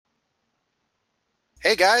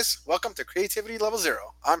Hey guys, welcome to Creativity Level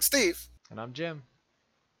Zero. I'm Steve, And I'm Jim.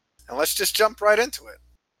 and let's just jump right into it.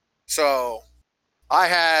 So, I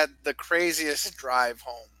had the craziest drive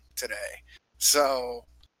home today. So,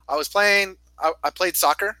 I played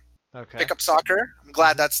soccer, Okay. pickup soccer. I'm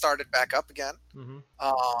glad hmm that started back up again. hmm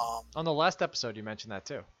Um, On the last episode, you mentioned that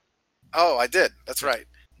too. oh, I did. That's Yeah. right.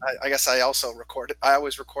 I guess I also recorded. I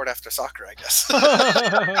always record after soccer, I guess.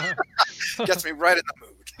 Gets me right in the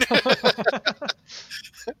mood.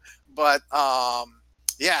 But,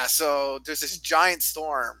 yeah, so there's this giant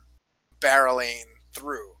storm barreling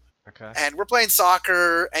through. Okay. And we're playing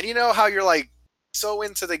soccer, and you know how you're like so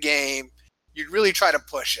into the game, you'd really try to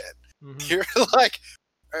push it. hmm You're like,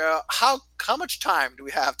 how much time do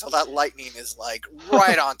we have till that lightning is like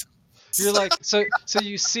right on top You're of like, so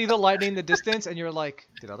you see the lightning in the distance, and you're like,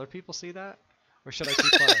 did other people see that, or should I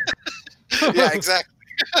keep us? Yeah, playing? exactly.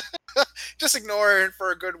 Just ignore it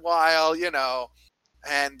for a good while,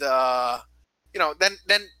 and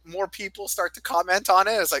then more people start to comment on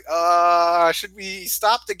it. It's like, should we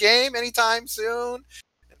stop the game anytime soon?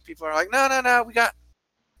 And people are like, no, no, no, we got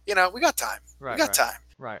time. We Right, got right, time.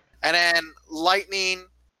 right. And then lightning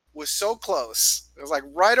was so close. It was like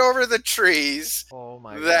right over the trees Oh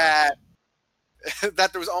my that gosh.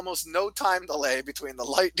 that there was almost no time delay between the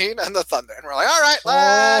lightning and the thunder. And we're like, all right,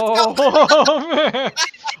 let's go. Oh man.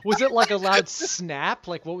 Was it like a loud snap?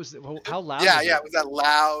 Like what was it? How loud Yeah, was yeah, it? it was that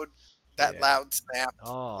loud snap,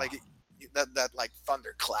 Oh. like that like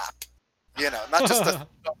thunder clap. Not just a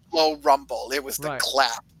low rumble. It was the Right.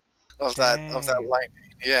 clap of that Dang. lightning.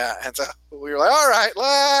 Yeah, and so we were like, all right,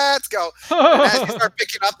 let's go. And as you start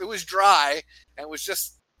picking up, it was dry and it was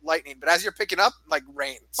just lightning. But as you're picking up, like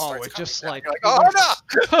rain Oh, starts it coming just down. like You're like, it oh went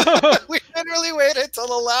no! from We literally waited till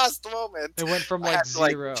the last moment. it went from I had like to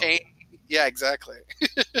like zero. change. Yeah, exactly.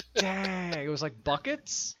 Dang, it was like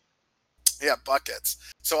buckets. Yeah, buckets.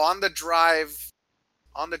 So on the drive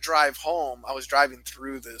home, I was driving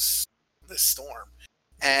through this storm,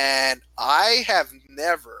 and I have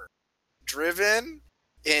never driven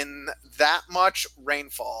in that much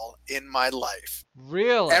rainfall in my life.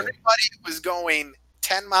 Really? Everybody was going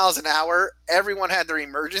 10 miles an hour. Everyone had their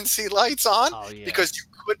emergency lights on Oh yeah. because you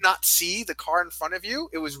could not see the car in front of you.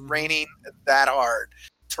 It was Mhm. raining that hard,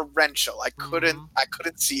 torrential. I couldn't Mhm. I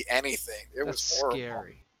couldn't see anything. It That's was horrible.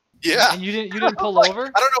 scary. Yeah. And you didn't pull Like, over?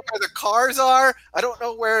 I don't know where the cars are. I don't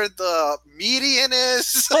know where the median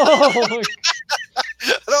is. Oh my.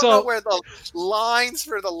 I don't know So, where the lines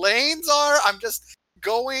for the lanes are. I'm just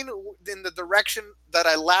going in the direction that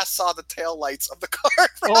I last saw the taillights of the car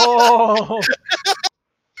from. oh.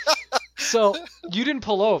 So, you didn't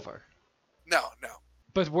pull over. No, no.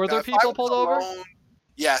 But were Now, there if I people was pulled over? alone,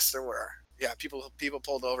 yes, there were. Yeah, people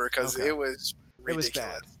pulled over because Okay. it was It was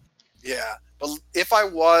ridiculous. bad. Yeah, but if I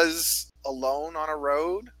was alone on a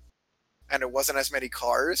road and it wasn't as many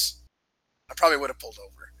cars, I probably would have pulled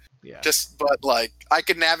over. Yeah. But like I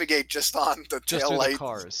could navigate just on the Just tail through the lights,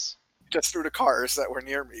 cars. just through the cars that were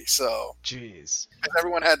near me. So Jeez. and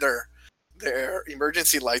everyone had their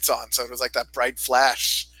emergency lights on, so it was like that bright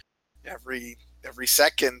flash every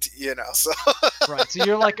second. So Right. So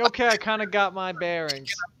you're like, okay, I kind of got my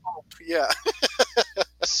bearings. yeah.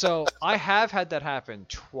 So I have had that happen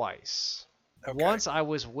twice. Okay. Once I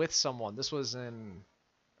was with someone. This was in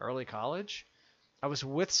early college. I was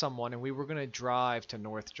with someone and we were gonna drive to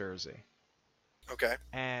North Jersey, Okay.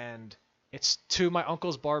 and it's to my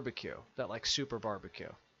uncle's barbecue, that like super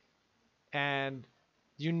barbecue, and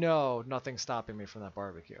nothing's stopping me from that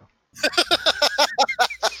barbecue.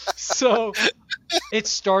 So it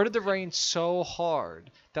started to rain so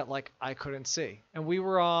hard that like I couldn't see, and we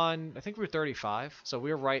were on, I think we were 35, so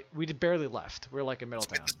we were right. We did barely left. We were like in Wait,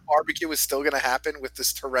 Middletown. this barbecue is still going to happen with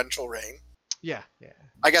this torrential rain. Yeah, yeah.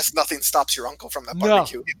 I guess nothing stops your uncle from that No,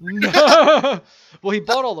 barbecue. no. Well, he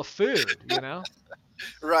bought all the food.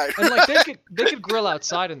 Right. And like they could grill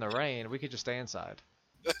outside in the rain. We could just stay inside.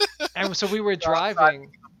 And so we were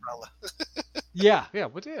driving. Umbrella. Yeah, yeah,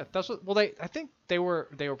 but yeah, that's what. Well, I think they were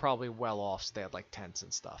probably well off. So they had like tents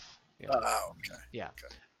and stuff. Oh, okay. Yeah.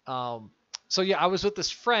 Okay. So yeah, I was with this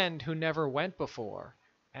friend who never went before,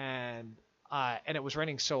 and it was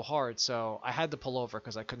raining so hard, so I had to pull over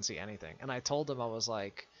because I couldn't see anything. And I told him, I was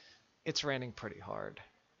like, "It's raining pretty hard.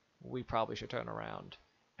 We probably should turn around."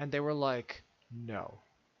 And they were like, "No,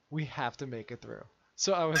 we have to make it through."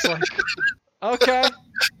 So I was like, "Okay,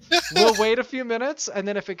 we'll wait a few minutes, and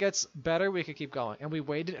then if it gets better, we could keep going." And we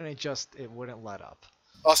waited, and it wouldn't let up.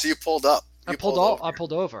 Oh, so you pulled up. I You pulled pulled over. I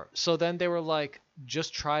pulled over. So then they were like,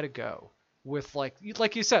 "Just try to go." with like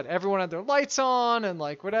you said, everyone had their lights on and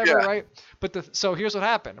like whatever, Yeah. right? But so here's what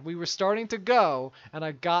happened. We were starting to go, and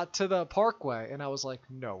I got to the parkway, and I was like,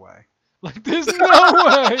 no way. Like, there's no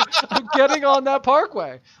way I'm getting on that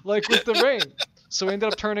parkway, like with the rain. So we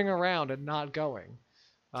ended up turning around and not going.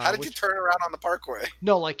 How did you turn around on the parkway?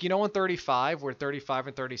 No, like, on 35, where 35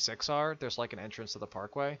 and 36 are, there's like an entrance to the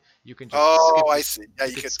parkway. You can just skip. Oh, I see. Yeah,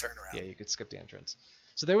 you could turn around. Yeah, you could skip the entrance.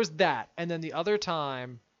 So there was that, and then the other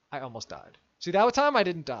time, I almost died. See, that time I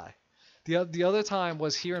didn't die. The other time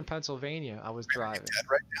was here in Pennsylvania. I was driving. Are you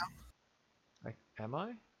dead right now? Like, am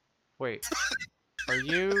I? Wait, are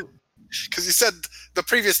you? Because you said the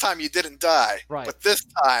previous time you didn't die, Right. But this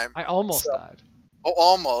time I almost died. Oh,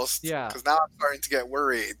 almost. Yeah. Because now I'm starting to get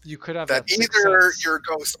worried You could have that sixth either sense. you're a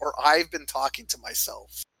ghost or I've been talking to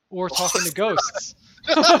myself. Or talking to ghosts.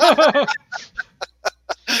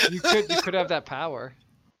 You could have that power.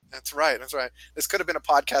 That's right. That's right. This could have been a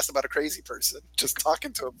podcast about a crazy person just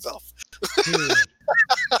talking to himself. Dude.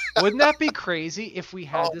 Wouldn't that be crazy if we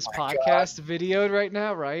had this my podcast videoed right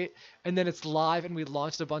now, right? And then it's live and we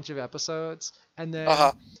launched a bunch of episodes, and then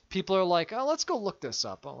people are like, oh, let's go look this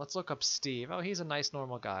up. Oh, let's look up Steve. Oh, he's a nice,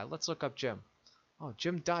 normal guy. Let's look up Jim. Oh,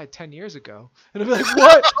 Jim died 10 years ago. And I'm like,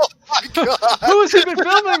 what? Oh my God. Who has he been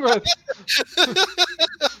filming with?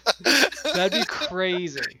 That'd be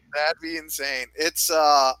crazy. That'd be insane. It's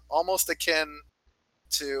almost akin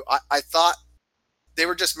to, I thought they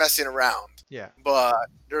were just messing around. Yeah. But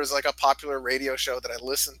there was like a popular radio show that I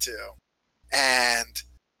listened to, and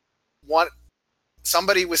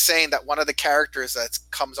somebody was saying that one of the characters that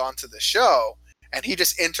comes onto the show, and he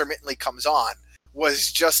just intermittently comes on,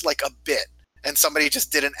 was just like a bit, and somebody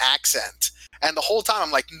just did an accent. And the whole time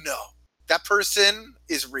I'm like, no, that person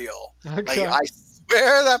is real. Okay. Like, I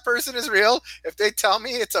swear that person is real. If they tell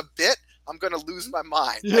me it's a bit, I'm going to lose my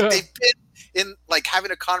mind. Yeah. Like, they've been in like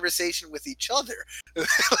having a conversation with each other.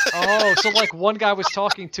 Oh, so like one guy was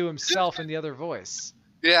talking to himself in the other voice.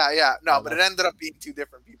 Yeah. No, but it ended up being two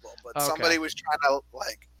different people. But Okay. somebody was trying to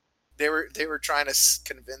like, they were trying to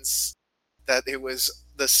convince that it was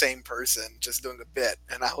the same person just doing a bit,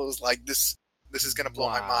 and I was like, this is gonna blow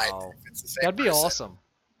my mind. Wow. If it's the same That'd be person. awesome.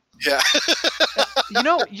 Yeah.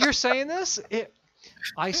 You're saying this.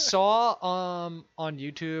 I saw on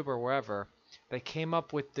YouTube or wherever they came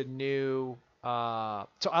up with the new. So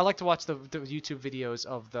I like to watch the YouTube videos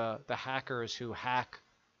of the hackers who hack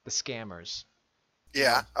the scammers.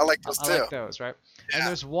 Yeah, I like those too. I like those, right? Yeah. And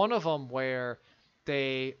there's one of them where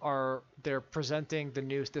they're presenting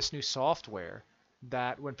this new software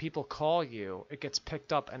that when people call you, it gets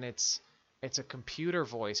picked up and it's a computer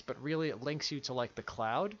voice, but really it links you to like the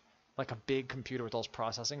cloud, like a big computer with all this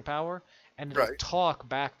processing power, and it'll Right. talk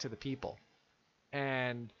back to the people.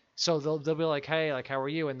 And so they'll be like, hey, like, how are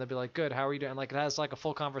you? And they'll be like, good, how are you doing? And like it has like a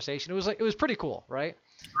full conversation. It was pretty cool, right?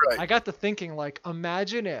 Right. I got to thinking, like,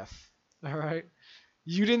 imagine if, all right,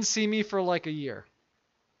 you didn't see me for like a year,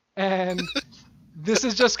 and this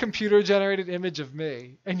is just computer generated image of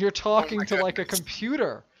me, and you're talking to like a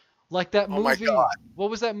computer, like that Oh my movie. God. What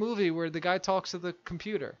was that movie where the guy talks to the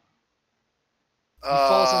computer? He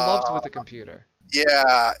falls in love with the computer.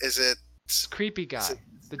 Yeah, is it Creepy guy, it-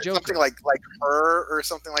 the Joker. something like Her or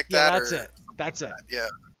something like Yeah, that? that's or, it. That's it. Yeah.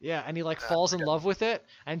 Yeah, and he like falls in love with it,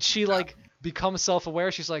 and she like becomes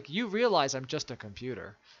self-aware. She's like, "You realize I'm just a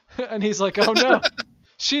computer," and he's like, "Oh no,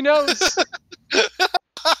 she knows."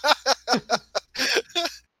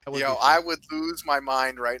 Yo, I would lose my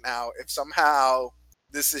mind right now if somehow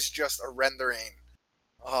this is just a rendering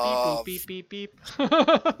of, beep beep beep beep.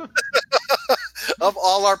 of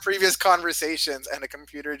all our previous conversations, and the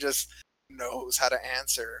computer just knows how to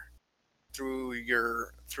answer through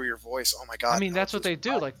your voice. Oh my God. I mean, that's no, what they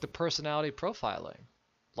do, like the personality profiling.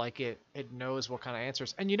 Like it knows what kind of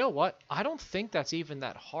answers. And you know what? I don't think that's even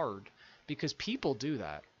that hard, because people do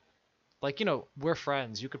that. Like, we're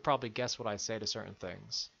friends. You could probably guess what I say to certain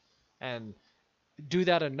things. And do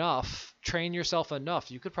that enough, train yourself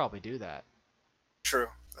enough, you could probably do that. True.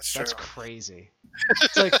 That's true. That's crazy.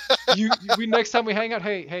 It's like we next time we hang out,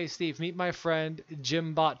 hey Steve, meet my friend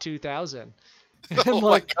JimBot2000. And Oh my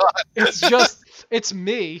like God. it's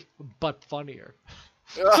me, but funnier.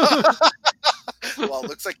 Well, it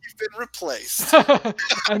looks like you've been replaced.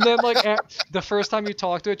 And then like the first time you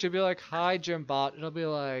talk to it, you'll be like, "Hi, JimBot," and it'll be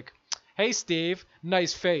like, "Hey, Steve,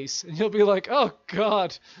 nice face," and you'll be like, "Oh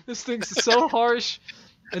God, this thing's so harsh."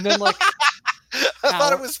 And then like, I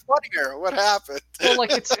thought it was funnier. What happened? well,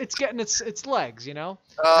 like it's getting its legs, And then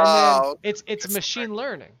Oh, it's machine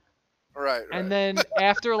learning. right. And then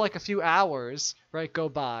after like a few hours, right, go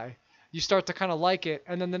by, you start to kind of like it.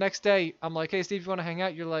 And then the next day, I'm like, "Hey, Steve, you want to hang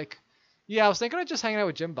out?" You're like, "Yeah, I was thinking of just hanging out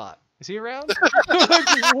with JimBot." Is he around?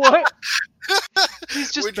 Like, what?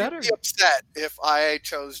 He's just Would better. you be upset if I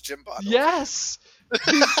chose Jimbot? Yes.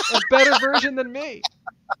 He's a better version than me.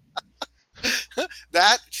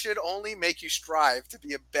 That should only make you strive to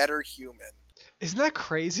be a better human. Isn't that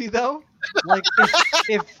crazy though? Like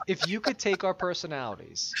if you could take our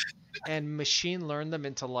personalities and machine learn them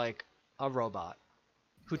into like a robot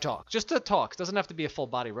who talks, just to talk, doesn't have to be a full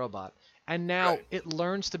body robot. And now Right. it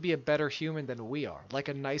learns to be a better human than we are, like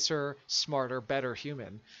a nicer, smarter, better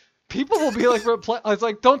human. People will be like, it's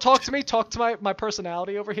like, don't talk to me, talk to my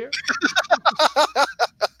personality over here.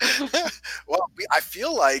 Well, I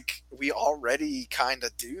feel like we already kind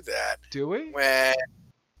of do that. Do we? When,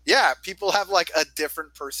 yeah, people have like a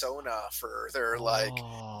different persona for their like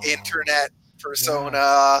internet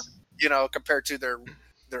persona, you know, compared to their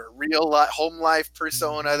real home life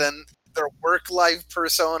persona, then their work life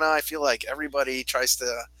persona. I feel like everybody tries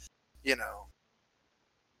to, you know,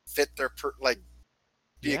 fit their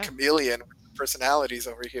be a chameleon with personalities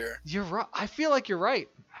over here. You're right. I feel like you're right.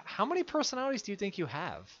 How many personalities do you think you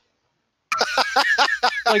have?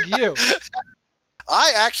 Like you.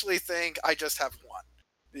 I actually think I just have one.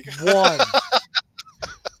 One.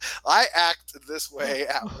 I act this way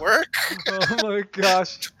at work. Oh my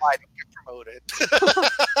gosh. I don't get promoted.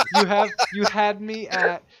 You had me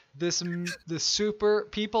at the super.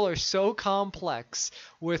 People are so complex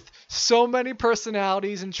with so many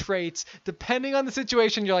personalities and traits. Depending on the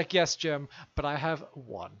situation, you're like, yes, Jim, but I have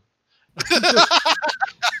one.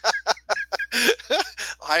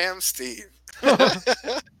 I am Steve.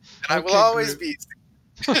 I will always be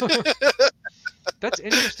Steve. That's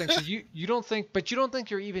interesting. So you don't think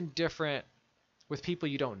you're even different with people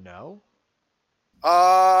you don't know?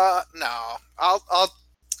 No. I'll.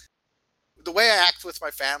 The way I act with my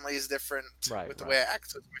family is different. Right. The way I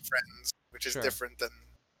act with my friends, which is different than,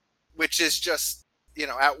 which is just, you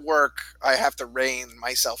know, at work I have to rein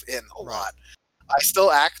myself in a lot. I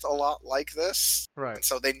still act a lot like this, right? And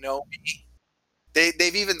so they know me.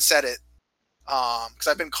 They've even said it, because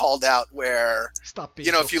I've been called out where, stop being,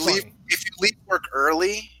 you know, so if you funny. leave work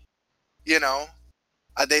early, you know,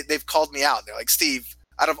 they've called me out. They're like, Steve,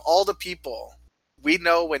 out of all the people, we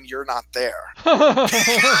know when you're not there.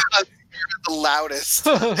 You're the loudest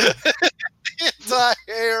in the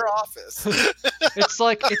entire office. It's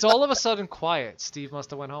like it's all of a sudden quiet. Steve must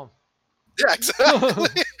have went home. Yeah, exactly.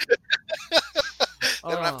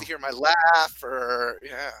 They don't have to hear my laugh or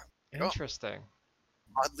Interesting.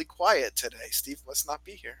 Oddly quiet today. Steve must not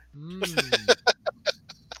be here.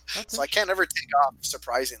 So I can't ever take off.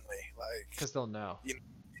 Surprisingly, like because they'll know. You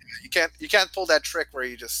can't pull that trick where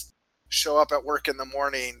you just show up at work in the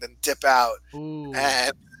morning, then dip out. Ooh.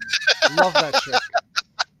 And love that trick.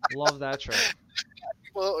 Love that trick.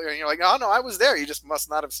 Well, you're like, oh no, I was there. You just must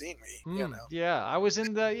not have seen me. You know. Yeah, I was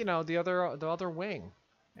in the the other wing.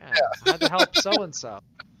 Yeah, I had to help so and so.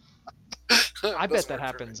 I bet that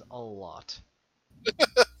happens a lot.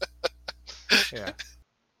 Yeah.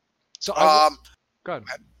 So go ahead.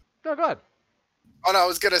 No, go ahead. Oh no, I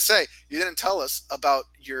was gonna say you didn't tell us about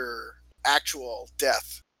your actual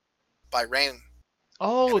death by rain.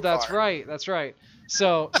 Oh, that's right. That's right.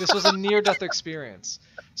 So this was a near-death experience.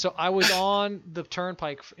 So I was on the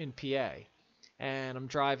turnpike in PA, and I'm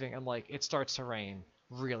driving, and like it starts to rain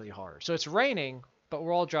really hard. So it's raining, but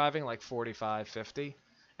we're all driving like 45, 50,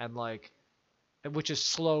 and like, which is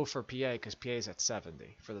slow for PA because PA is at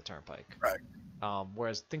 70 for the turnpike. Right.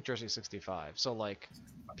 Whereas I think Jersey's 65. So like,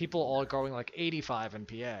 people all going like 85 in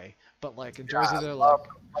PA, but like in Jersey they're like.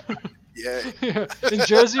 Yeah. In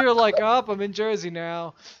Jersey, you're like, I'm in Jersey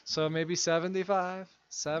now, so maybe 75,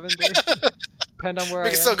 70, depend on where I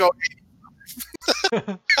am. We can still go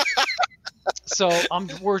 85. So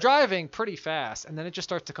we're driving pretty fast, and then it just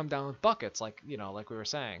starts to come down with buckets, like like we were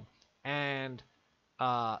saying, and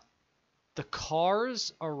the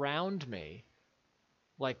cars around me,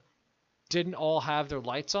 like, didn't all have their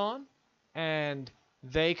lights on, and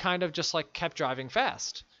they kind of just like kept driving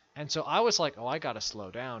fast. And so I was like, I gotta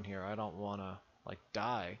slow down here. I don't wanna like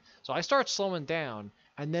die. So I start slowing down,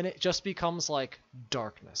 and then it just becomes like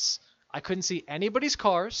darkness. I couldn't see anybody's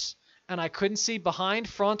cars, and I couldn't see behind,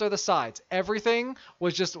 front, or the sides. Everything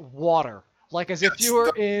was just water, like as if you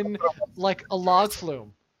were in like a log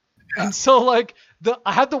flume. And so like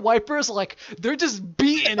I had the wipers, like they're just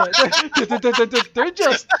beating it.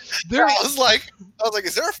 They're I was like,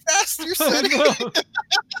 is there a faster setting?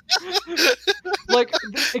 Like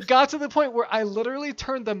it got to the point where I literally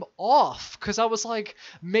turned them off because I was like,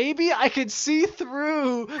 maybe I could see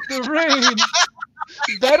through the rain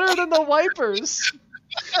better than the wipers.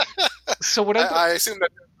 So what I assume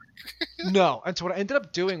that. No. And so what I ended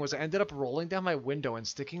up doing was I ended up rolling down my window and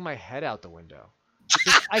sticking my head out the window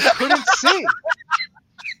because I couldn't see.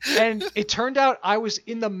 And it turned out I was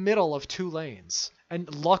in the middle of 2 lanes.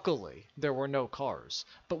 And luckily, there were no cars.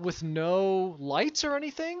 But with no lights or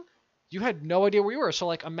anything, you had no idea where you were. So,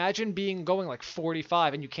 like, imagine going like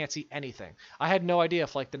 45 and you can't see anything. I had no idea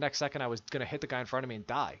if, like, the next second I was going to hit the guy in front of me and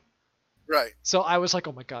die. Right. So I was like,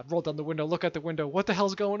 oh my God, roll down the window, look at the window. What the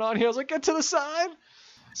hell's going on here? I was like, get to the side.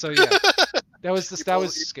 So, yeah. That was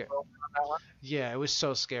scary. Yeah, it was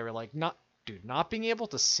so scary. Like, not being able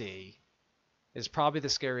to see is probably the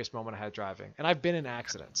scariest moment I had driving. And I've been in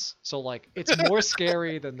accidents. So, like, it's more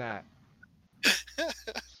scary than that.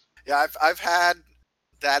 Yeah, I've had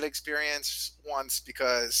that experience once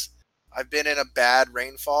because I've been in a bad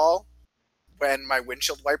rainfall when my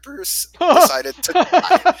windshield wipers decided to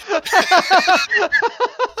die.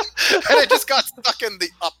 And I just got stuck in the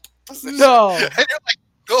up position. No. And you're like,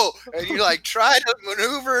 go. And you like try to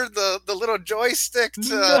maneuver the little joystick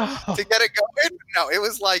to get it going. No, it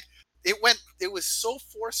was like, it was so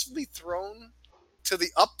forcefully thrown to the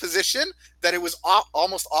up position that it was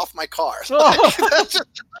almost off my car. Like,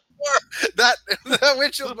 that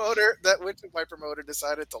windshield wiper motor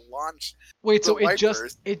decided to launch. Wait, so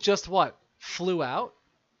it just what? Flew out?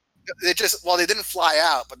 They didn't fly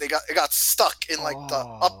out, but it got stuck in like the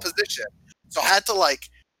up position. So I had to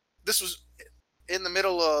this was in the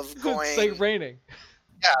middle of going. It's like raining.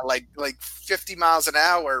 Yeah, like 50 miles an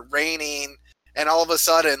hour, raining, and all of a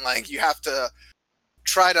sudden, like, you have to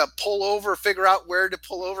try to pull over, figure out where to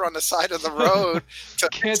pull over on the side of the road to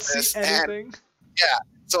can't see anything. And, yeah,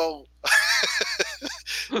 so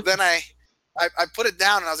then I put it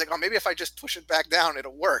down, and I was like, oh, maybe if I just push it back down,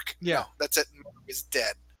 it'll work. Yeah. No, that's it. The motor was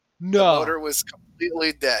dead. No. The motor was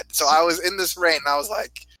completely dead. So I was in this rain, and I was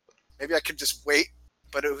like, maybe I could just wait.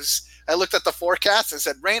 But I looked at the forecast and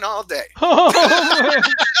said, rain all day. Oh,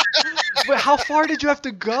 but how far did you have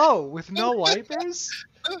to go with no wipers?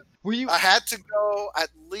 I had to go at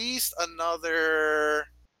least another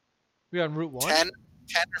Were you on Route 1? 10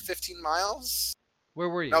 or 15 miles. Where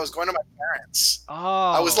were you? I was going to my parents. Oh.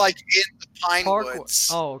 I was like in the Pine Woods.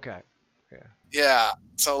 Oh, okay. Yeah. Yeah.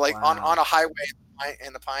 So like Wow. on a highway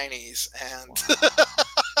in the Pineys, and Wow.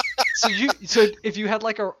 So if you had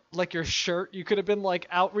like your shirt, you could have been like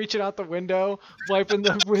out reaching out the window, wiping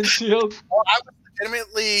the windshield. Well, I was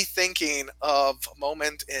legitimately thinking of a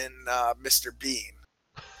moment in Mr. Bean.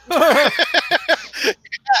 He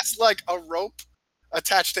has like a rope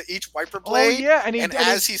attached to each wiper blade. Oh yeah, and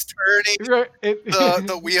as he's turning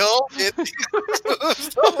the wheel, it moves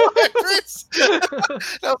the wipers. And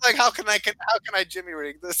I was like, how can I Jimmy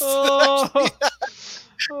rig this? Oh.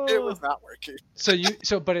 It was not working.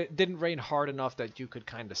 But it didn't rain hard enough that you could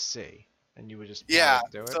kind of see, and you would just do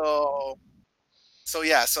it. So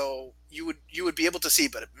you would be able to see,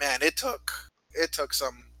 but man, it took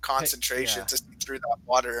some concentration to see through that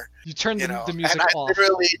water. You turned the music and I off.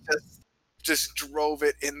 literally just drove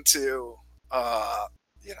it into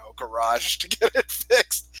garage to get it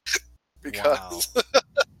fixed because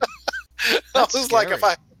I was like, if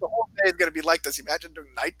the whole day is gonna be like this, imagine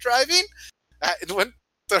doing night driving when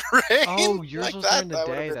the rain. Oh, yours like was that, during the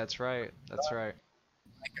day. That's right. That's right.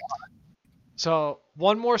 My God. So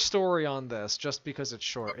one more story on this, just because it's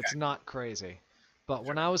short. Okay. It's not crazy, but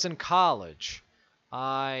when I was in college,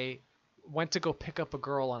 I went to go pick up a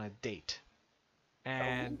girl on a date.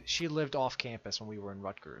 And she lived off campus when we were in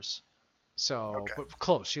Rutgers. So, but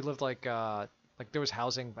close. She lived like there was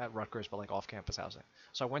housing at Rutgers, but like off campus housing.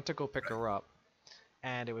 So I went to go pick her up,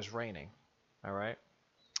 and it was raining. All right.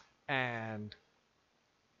 And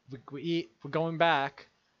we're going back,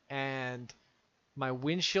 and my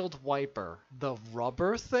windshield wiper, the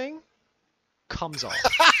rubber thing, comes off.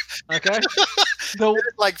 Okay. Did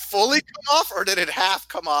it like fully come off, or did it half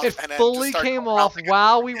come off? It fully came off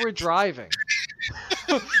while we were driving.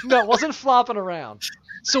 No, it wasn't flopping around.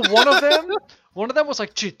 So one of them was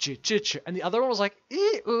like chit chit chit chit, and the other one was like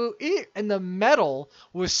ooh, and the metal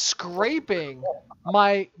was scraping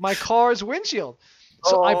my car's windshield.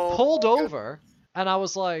 So I pulled over, and I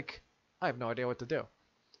was like, I have no idea what to do.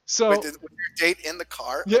 So was your date in the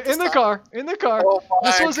car? Yeah, in the car. Oh,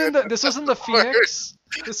 this was in the Phoenix.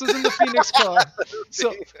 This was in the Phoenix car.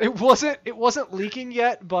 So it wasn't leaking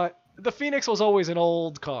yet, but the Phoenix was always an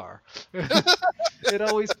old car. It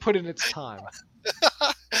always put in its time.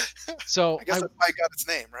 So I guess that's why it got its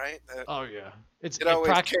name, right? Oh yeah, it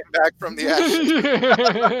always came back from the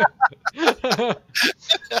ashes.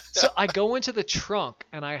 So I go into the trunk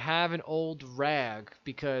and I have an old rag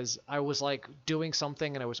because I was like doing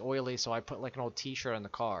something and it was oily, so I put like an old T-shirt in the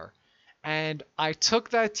car, and I took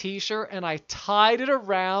that T-shirt and I tied it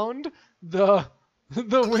around the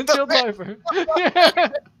the windshield wiper. Yeah.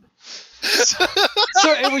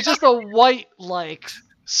 So it was just a white like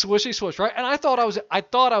swishy swoosh, right? And I thought I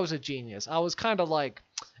was a genius. I was kind of like,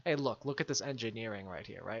 hey, look at this engineering right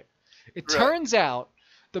here, right? It Right. turns out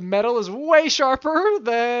the metal is way sharper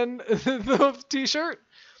than the T-shirt,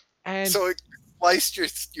 and So it sliced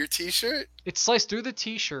your T-shirt. it sliced through the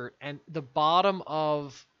T-shirt and the bottom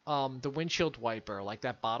of the windshield wiper, like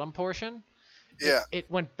that bottom portion. Yeah. It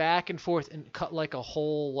went back and forth and cut like a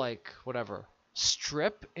whole like whatever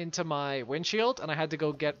strip into my windshield, and I had to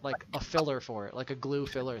go get like a filler for it, like a glue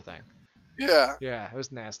filler thing. Yeah. Yeah, it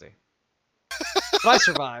was nasty. But I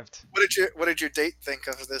survived. What did your date think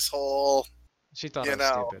of this whole? She thought You I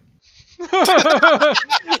know. was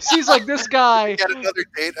stupid. She's like, this guy. Get another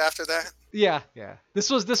date after that? Yeah, yeah. This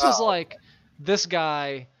was Oh. like, this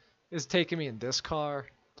guy is taking me in this car,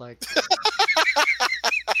 like.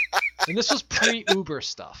 And this was pre-Uber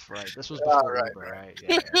stuff, right? This was before right, Uber, right?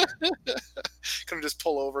 Yeah. Couldn't just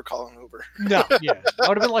pull over, call an Uber. No, yeah. I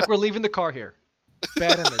would have been like, we're leaving the car here.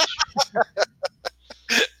 Bad image.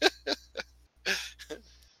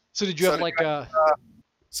 So did you So have did like you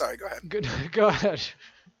Sorry, go ahead. good? Go ahead.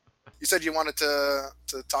 You said you wanted to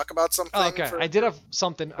talk about something. Oh, okay, for I did have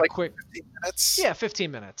something a like quick. 15 minutes. Yeah,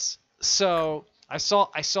 15 minutes. So I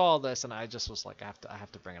saw this and I just was like, I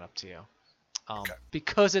have to bring it up to you, Okay.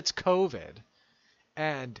 because it's COVID,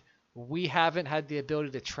 and we haven't had the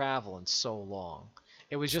ability to travel in so long.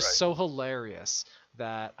 It was just Right. so hilarious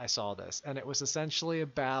that I saw this, and it was essentially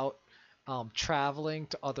about traveling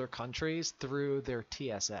to other countries through their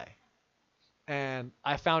TSA. And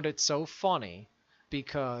I found it so funny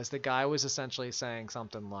because the guy was essentially saying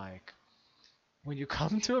something like, when you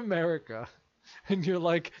come to America and you're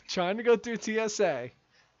like trying to go through TSA,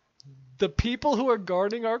 the people who are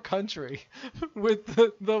guarding our country with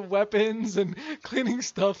the weapons and cleaning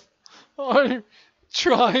stuff are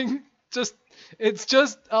trying just, it's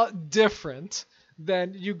just different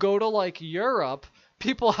than you go to like Europe.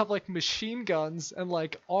 People have like machine guns and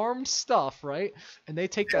like armed stuff, right? And they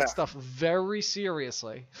take Yeah. that stuff very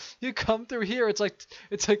seriously. You come through here, it's like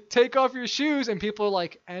take off your shoes, and people are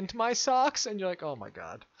like, and my socks, and you're like, oh my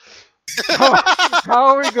god,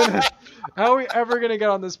 how are we ever gonna get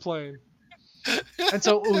on this plane? And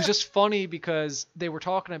so it was just funny because they were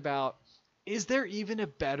talking about, is there even a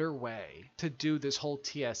better way to do this whole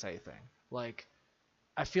TSA thing? Like,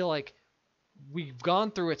 I feel like we've gone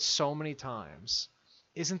through it so many times.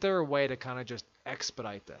 Isn't there a way to kind of just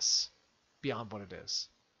expedite this beyond what it is?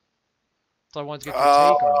 So I wanted to get your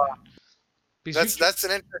take on that. Because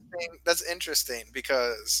That's interesting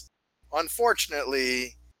because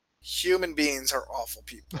unfortunately human beings are awful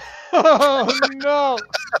people. oh no!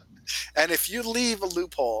 And if you leave a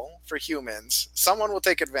loophole for humans, someone will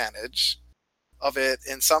take advantage of it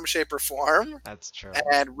in some shape or form That's true.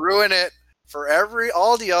 and ruin it for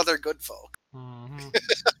all the other good folk. hmm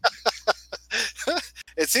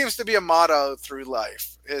It seems to be a motto through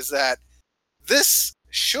life is that this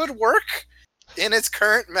should work in its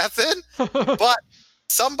current method, but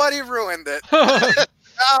somebody ruined it.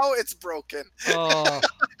 Now it's broken. Oh.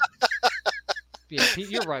 Yeah,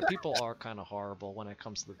 you're right. People are kind of horrible when it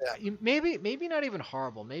comes to maybe not even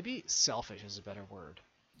horrible. Maybe selfish is a better word.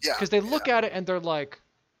 Yeah. Because they look at it and they're like,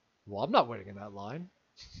 well, I'm not waiting in that line.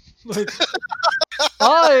 Like,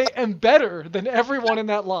 I am better than everyone in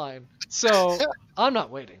that line. So I'm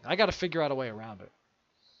not waiting. I got to figure out a way around it.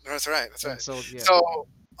 That's right. That's And right. so, yeah. So,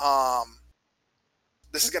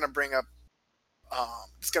 this is going to bring up,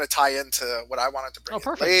 it's going to tie into what I wanted to bring in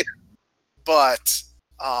perfect. later. But,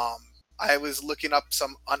 I was looking up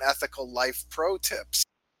some unethical life pro tips,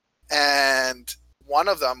 and one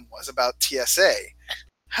of them was about TSA.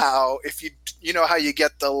 How if you know how you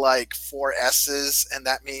get the like 4 S's, and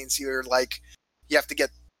that means you're like you have to get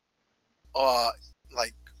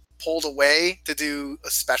like pulled away to do a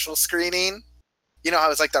special screening. You know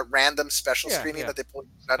how it's like that random special screening that they pull.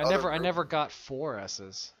 I never got 4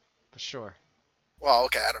 S's, for sure. Well,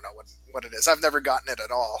 okay, I don't know what it is. I've never gotten it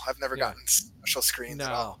at all. I've never gotten special screens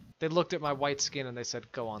at all. They looked at my white skin and they said,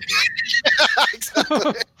 "Go on through."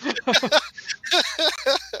 Exactly.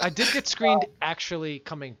 I did get screened actually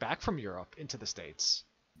coming back from Europe into the States.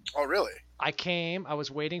 Oh, really? I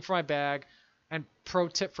was waiting for my bag, and pro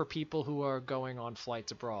tip for people who are going on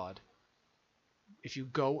flights abroad: if you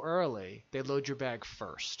go early, they load your bag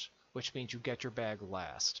first, which means you get your bag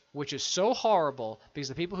last, which is so horrible because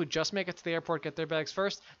the people who just make it to the airport get their bags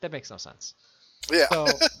first. That makes no sense. Yeah. So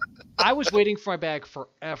I was waiting for my bag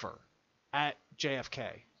forever at JFK,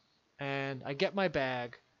 and I get my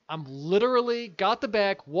bag. I'm literally got the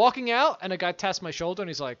bag, walking out, and a guy taps my shoulder, and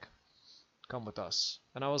he's like, "Come with us."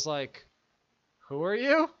 And I was like, "Who are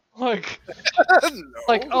you?" Like,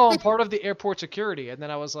 like, No. "Oh, I'm part of the airport security." And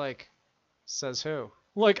then I was like, "Says who?"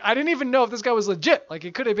 Like, I didn't even know if this guy was legit. Like,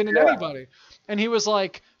 it could have been in Yeah. anybody. And he was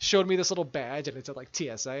like, showed me this little badge, and it said like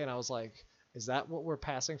TSA, and I was like, "Is that what we're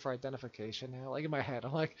passing for identification now?" Like in my head,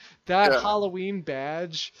 I'm like, that Yeah. Halloween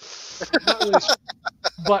badge. I'm not really sure.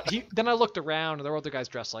 But then I looked around, and there were other guys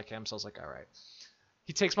dressed like him, so I was like, all right.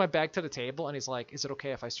 He takes my bag to the table, and he's like, "Is it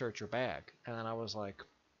okay if I search your bag?" And then I was like,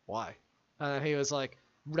 "Why?" And then he was like,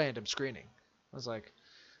 "Random screening." I was like,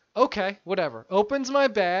 "Okay, whatever." Opens my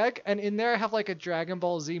bag, and in there I have like a Dragon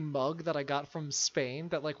Ball Z mug that I got from Spain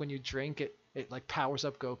that like when you drink it like powers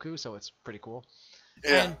up Goku, so it's pretty cool.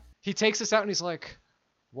 Yeah. And he takes this out and he's like,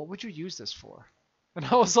 "What would you use this for?" And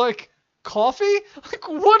I was like, "Coffee? Like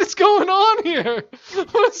what is going on here?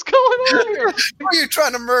 What's going on here?" Who are you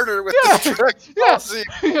trying to murder with Yeah, this Dragon yeah. Ball Z?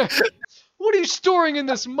 Yeah. What are you storing in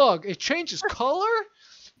this mug? It changes color?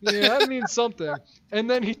 Yeah, that means something. And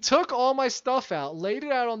then he took all my stuff out, laid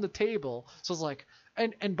it out on the table. So I was like,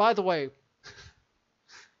 and by the way,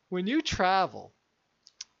 when you travel,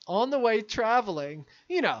 on the way traveling,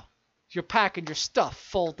 you're packing your stuff,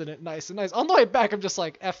 folding it nice and nice. On the way back, I'm just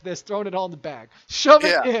like, F this, throwing it all in the bag. Shove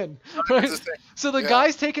it in. Right? It's the thing. So the Yeah.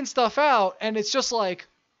 guy's taking stuff out, and it's just like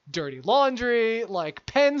dirty laundry, like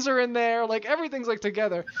pens are in there, like everything's like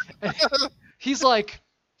together. And he's like,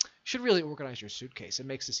 "Should really organize your suitcase. It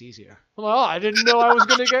makes this easier." I'm like, "Oh, I didn't know I was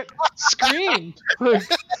gonna get screened. Like,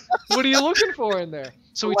 what are you looking for in there?"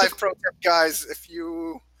 So we Life took. pro tip, guys, if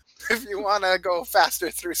you want to go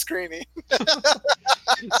faster through screening.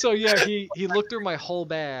 So yeah, he looked through my whole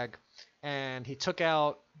bag, and he took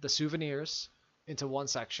out the souvenirs into one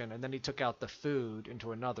section, and then he took out the food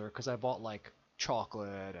into another because I bought like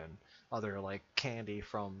chocolate and other like candy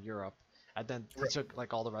from Europe. And then he took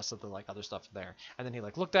like all the rest of the like other stuff there. And then he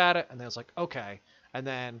like looked at it, and then was like, "Okay." And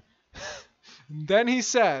then then he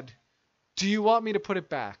said, "Do you want me to put it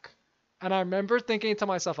back?" And I remember thinking to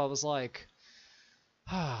myself, I was like,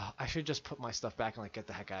 I should just put my stuff back and like get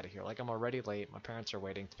the heck out of here. Like I'm already late. My parents are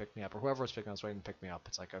waiting to pick me up, or whoever was picking us waiting to pick me up.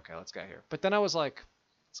 It's like, okay, let's get here. But then I was like,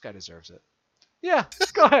 this guy deserves it. Yeah,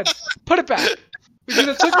 go ahead, put it back, because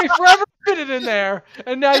it took me forever to fit it in there,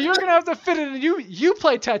 and now you're gonna have to fit it in. You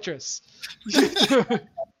play Tetris.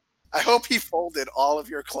 I hope he folded all of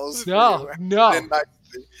your clothes. No, for you. no. And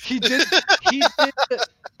He did. He did.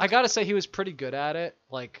 I gotta say, he was pretty good at it.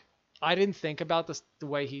 Like, I didn't think about this the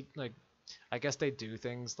way he like. I guess they do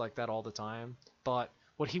things like that all the time. But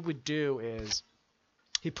what he would do is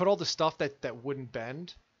he put all the stuff that wouldn't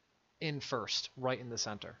bend in first, right in the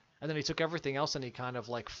center, and then he took everything else and he kind of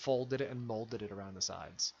like folded it and molded it around the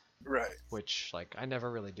sides. Right. Which like I never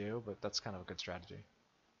really do, but that's kind of a good strategy.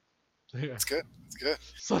 Yeah. It's good. It's good.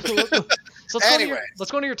 So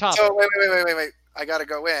let's go to your topic. So wait. I gotta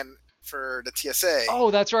go in for the TSA.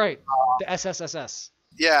 Oh, that's right. The SSSS.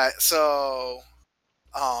 Yeah. So,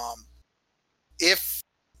 if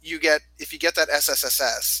you get that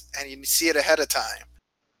SSSS and you see it ahead of time,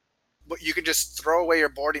 but you can just throw away your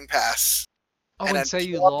boarding pass. Oh, and and then say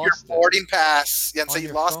you pull up lost your boarding pass. Yeah, and On say you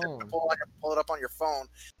your lost phone. it. Pull it up on your phone,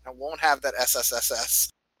 and it won't have that SSSS.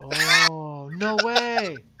 Oh, no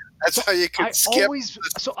way. That's how you can skip.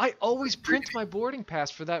 I always print my boarding pass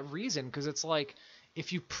for that reason, because it's like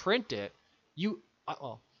if you print it,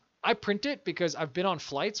 I print it because I've been on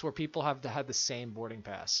flights where people have had the same boarding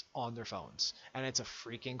pass on their phones, and it's a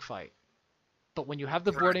freaking fight. But when you have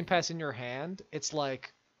the boarding pass in your hand, it's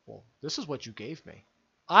like, well, this is what you gave me.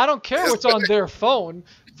 I don't care what's on their phone.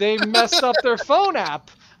 They messed up their phone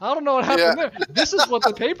app. I don't know what happened there. This is what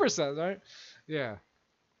the paper says, right? Yeah.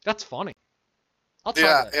 That's funny. I'll try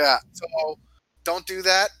that. Yeah. So don't do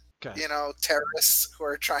that. Okay. You know, terrorists who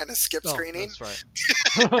are trying to skip screening. That's right.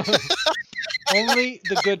 Only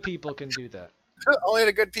the good people can do that. Only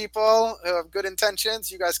the good people who have good intentions.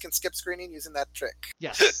 You guys can skip screening using that trick.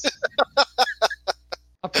 Yes.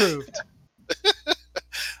 Approved.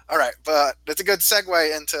 All right, but that's a good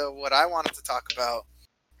segue into what I wanted to talk about,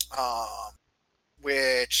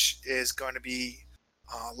 which is going to be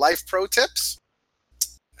life pro tips.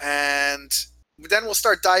 And then we'll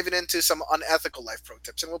start diving into some unethical life pro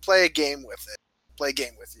tips, and we'll play a game with it. Play a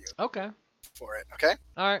game with you. Okay. For it, okay?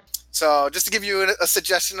 All right. So just to give you a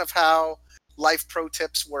suggestion of how life pro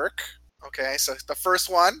tips work, okay? So the first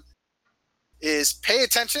one is pay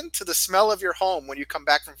attention to the smell of your home when you come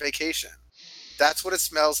back from vacation. That's what it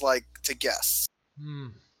smells like to guests.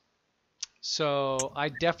 So I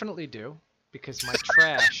definitely do, because my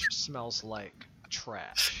trash smells like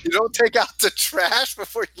trash. You don't take out the trash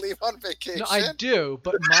before you leave on vacation? No, I do,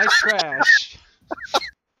 but my trash.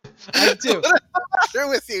 I do. What's the matter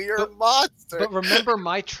with you? You're a monster. But remember,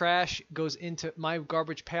 my garbage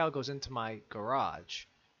pail goes into my garage.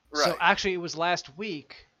 Right. So actually, it was last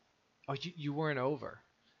week. Oh, you weren't over.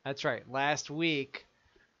 That's right. Last week,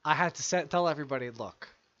 I had to tell everybody, look,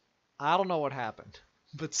 I don't know what happened,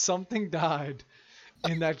 but something died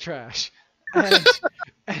in that trash. And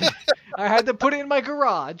I had to put it in my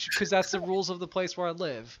garage because that's the rules of the place where I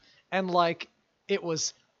live. And like, it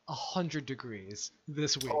was 100 degrees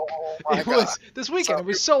this week. Oh my It God. was this weekend. It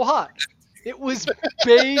was so hot. It was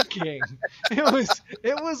baking.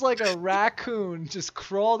 It was like a raccoon just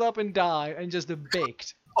crawled up and died and just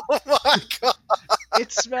baked. Oh my God.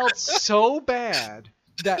 It smelled so bad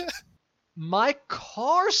that my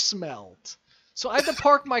car smelled. So I had to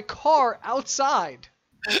park my car outside.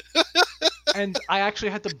 And I actually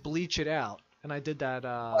had to bleach it out. And I did that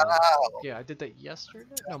Wow. yeah, I did that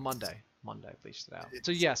yesterday? No, Monday. Monday I bleached it out.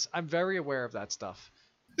 So yes, I'm very aware of that stuff.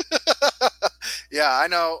 Yeah, I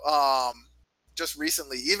know. Just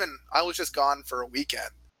recently, even I was just gone for a weekend,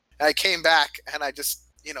 and I came back and I just,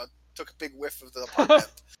 took a big whiff of the apartment,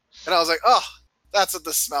 and I was like, "Oh, that's what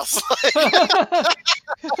this smells like."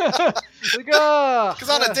 Because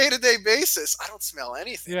on a day-to-day basis, I don't smell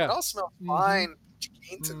anything. Yeah. It all smells fine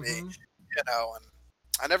to me, and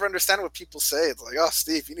I never understand what people say. It's like, "Oh,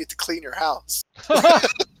 Steve, you need to clean your house."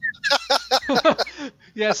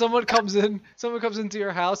 Yeah, someone comes into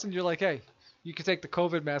your house and you're like, hey, you can take the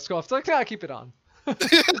COVID mask off. It's like, nah, keep it on. They're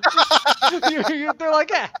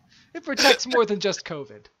like, yeah, it protects more than just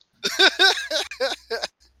COVID.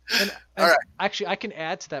 And All right. Actually, I can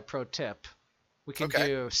add to that pro tip. We can Okay.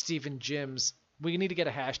 do Stephen Jim's. We need to get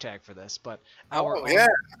a hashtag for this, but Yeah,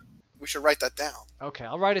 we should write that down. Okay,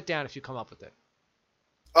 I'll write it down if you come up with it.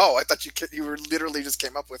 Oh, I thought you were literally just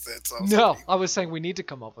came up with it. So No, I was saying we need to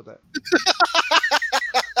come up with it.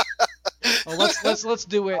 Well, let's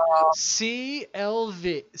do it.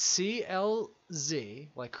 CLZ,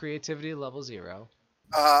 like creativity level 0,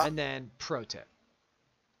 and then pro tip.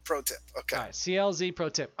 Pro tip. Okay. All right, CLZ pro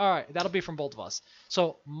tip. All right, that'll be from both of us.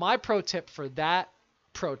 So my pro tip for that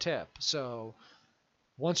pro tip. So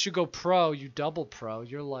once you go pro, you double pro.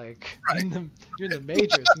 You're like you're in the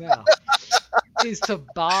majors now. Is to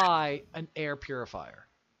buy an air purifier.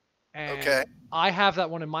 And Okay. I have that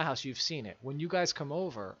one in my house. You've seen it. When you guys come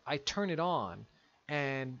over, I turn it on,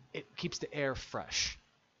 and it keeps the air fresh.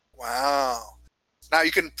 Wow. Now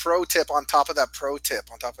you can pro tip on top of that pro tip,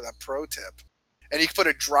 and you can put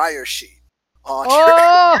a dryer sheet on.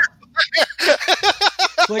 Oh!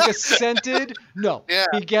 Like a scented? No. Yeah.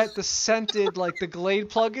 We get the scented, like the Glade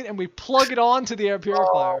plug-in, and we plug it on to the air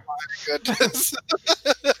purifier. Oh my goodness.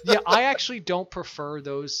 Yeah, I actually don't prefer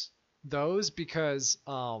those because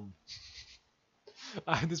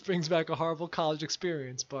this brings back a horrible college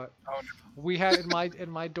experience, but we had in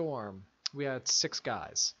my dorm, we had 6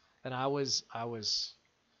 guys, and I was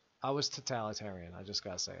totalitarian, I just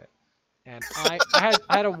gotta say it. And I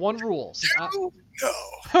had a one rule. No.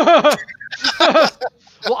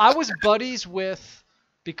 Well, I was buddies with,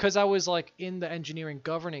 because I was like in the engineering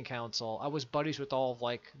governing council, I was buddies with all of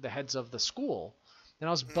like the heads of the school, and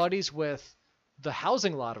I was buddies with the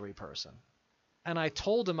housing lottery person. And I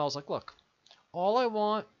told him, I was like, look, all I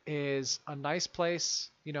want is a nice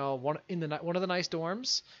place, one of the nice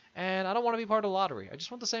dorms, and I don't want to be part of the lottery. I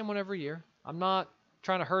just want the same one every year. I'm not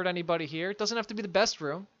trying to hurt anybody here. It doesn't have to be the best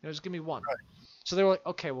room. Just give me one. Right. So they were like,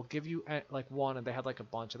 okay, we'll give you like one, and they had like a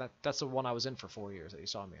bunch, and that's the one I was in for 4 years that you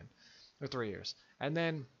saw me in, or 3 years. And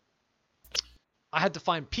then I had to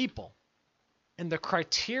find people, and the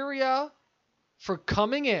criteria for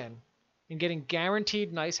coming in and getting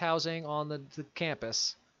guaranteed nice housing on the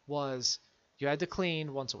campus was you had to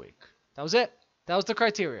clean once a week. That was it. That was the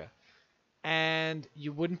criteria. And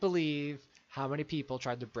you wouldn't believe how many people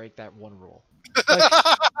tried to break that one rule. Like,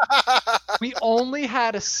 we only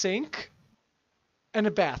had a sink and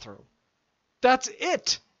a bathroom. That's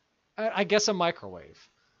it. I guess a microwave.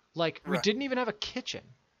 Like, we didn't even have a kitchen.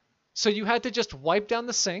 So you had to just wipe down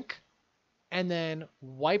the sink and then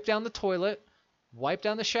wipe down the toilet, wipe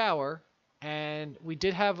down the shower, and we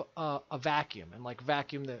did have a vacuum and like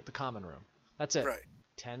vacuum the common room. That's it. Right.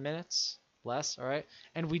 10 minutes, less, all right?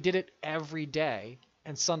 And we did it every day,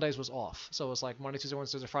 and Sundays was off. So it was like Monday, Tuesday,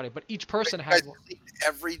 Wednesday, Thursday, Friday. But each person had one.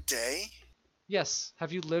 Every day? Yes.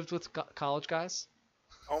 Have you lived with college guys?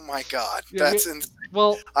 Oh my God. Yeah, That's insane.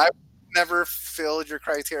 Well, I never filled your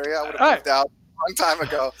criteria. I would have moved out a long time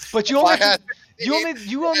ago. but you only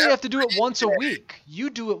have to do it once a week. You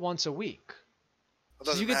do it once a week. It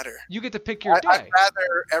doesn't matter. You get to pick your day. I'd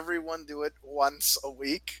rather everyone do it once a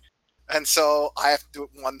week, and so I have to do it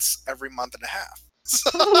once every month and a half.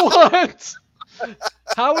 What?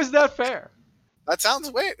 How is that fair? That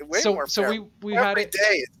sounds way more fair. So we every had it. day.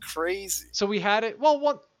 It's crazy. So we had it.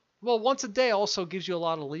 Once a day also gives you a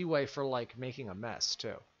lot of leeway for like making a mess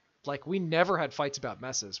too. Like we never had fights about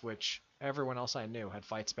messes, which everyone else I knew had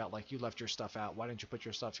fights about. Like you left your stuff out. Why didn't you put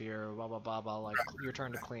your stuff here? Blah blah blah blah. Like your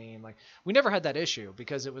turn to clean. Like we never had that issue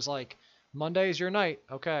because it was like Monday is your night,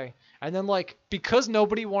 okay. And then like because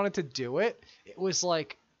nobody wanted to do it, it was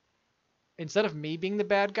like instead of me being the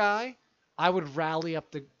bad guy, I would rally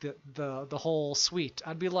up the whole suite.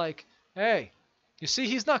 I'd be like, hey, you see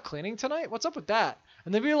he's not cleaning tonight? What's up with that?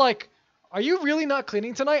 And they'd be like, are you really not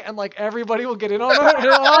cleaning tonight? And like everybody will get in on it.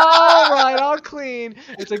 All right, I'll clean.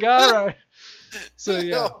 It's like, all right. So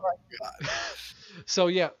yeah. Oh my God. So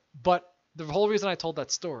yeah, but the whole reason I told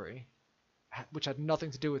that story, which had nothing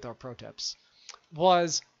to do with our pro tips,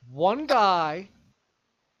 was one guy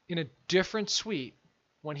in a different suite,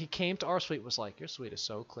 when he came to our suite, was like, your suite is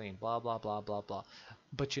so clean, blah, blah, blah, blah, blah.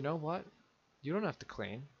 But you know what? You don't have to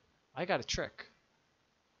clean. I got a trick.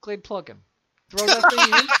 Glade plugin. Throw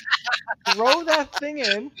that thing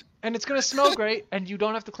in, and it's going to smell great, and you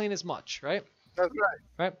don't have to clean as much, right? That's right.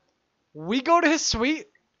 Right? We go to his suite.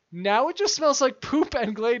 Now it just smells like poop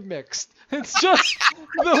and Glade mixed. It's just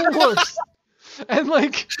the worst. And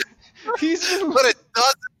like, he's been... But it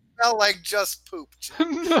doesn't smell like just poop.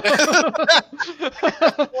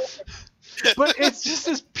 But it's just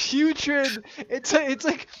this putrid. It's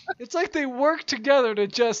like they work together to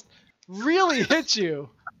just really hit you.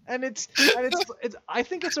 And it's I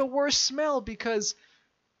think it's a worse smell because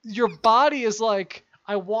your body is like,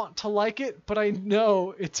 I want to like it, but I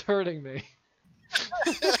know it's hurting me.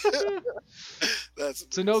 That's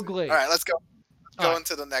so no Glade. All right, let's go. Go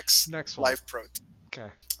into the next one. life pro.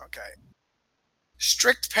 Okay.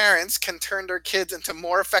 Strict parents can turn their kids into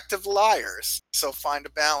more effective liars, so find a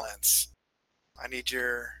balance. I need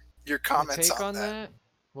your comments on that.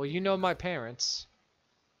 Well, you know my parents.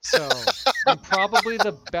 So I'm probably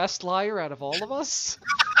the best liar out of all of us.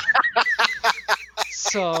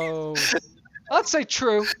 So let's say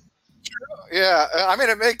true. Yeah, I mean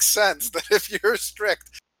it makes sense that if you're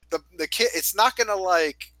strict, the kid, it's not gonna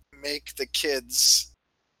like make the kids,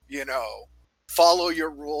 follow your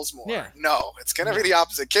rules more. Yeah. No, it's gonna be the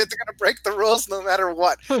opposite. Kids are gonna break the rules no matter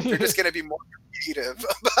what. They're just gonna be more creative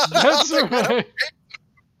about That's right.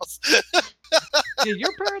 Yeah,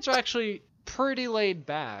 your parents are actually pretty laid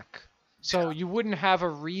back, so you wouldn't have a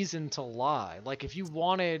reason to lie. Like if you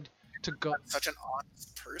wanted to go. I'm such an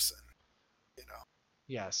honest person,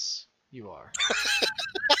 Yes, you are.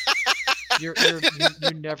 You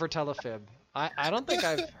never tell a fib. I don't think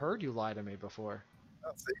I've heard you lie to me before.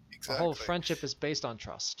 Exactly. The whole friendship is based on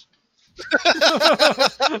trust.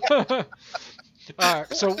 All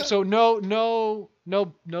right, so no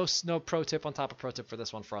pro tip on top of pro tip for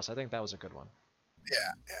this one for us. I think that was a good one.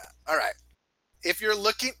 Yeah. All right. If you're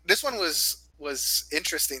looking, this one was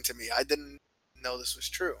interesting to me. I didn't know this was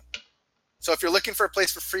true. So if you're looking for a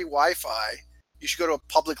place for free Wi-Fi, you should go to a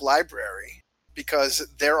public library because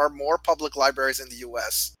there are more public libraries in the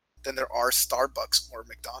U.S. than there are Starbucks or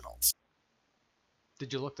McDonald's.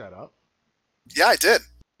 Did you look that up? Yeah, I did.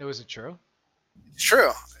 Was it true? It's true.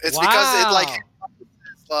 It's because it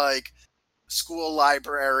like school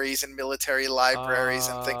libraries and military libraries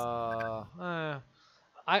and things.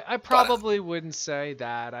 I probably wouldn't say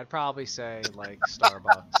that. I'd probably say like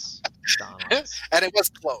Starbucks, McDonald's. And it was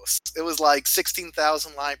close. It was like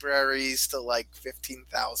 16,000 libraries to like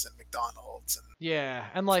 15,000 McDonald's. Yeah,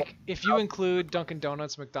 and like if you include Dunkin'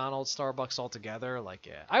 Donuts, McDonald's, Starbucks all together, like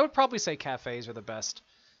yeah, I would probably say cafes are the best.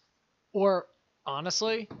 Or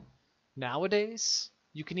honestly, nowadays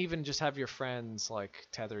you can even just have your friends like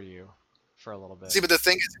tether you for a little bit. See, but the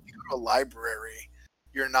thing is, if you go to a library,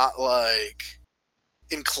 you're not like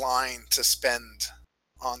inclined to spend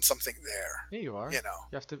on something there. Yeah, you are. You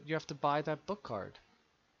know, you have to buy that book card.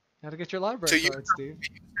 You got to get your library card, Steve.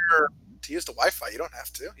 To use the Wi-Fi, you don't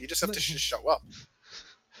have to. You just have to show up.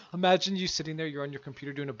 Imagine you sitting there, you're on your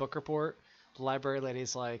computer doing a book report. The library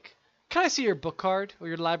lady's like, "Can I see your book card or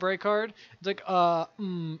your library card?" It's like,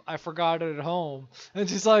 I forgot it at home. And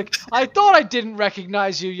she's like, "I thought I didn't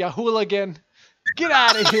recognize you, you hooligan. Get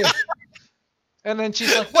out of here." And then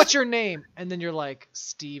she's like, "What's your name?" And then you're like,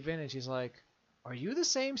 "Steven." And she's like, "Are you the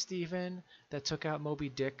same Steven that took out Moby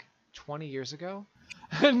Dick 20 years ago?"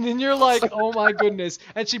 And then you're like, "Oh my goodness."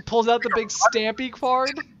 And she pulls out the big Stampy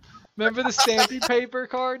card. Remember the Stampy paper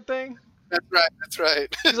card thing? That's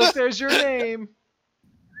right. She's like, "There's your name."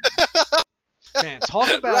 Man, talk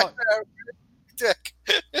about... dick.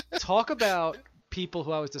 Talk about people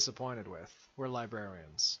who I was disappointed with were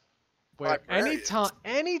librarians. Where Librarians.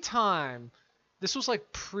 anytime, this was like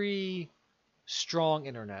strong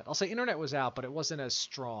internet. I'll say internet was out, but it wasn't as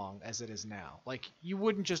strong as it is now. Like you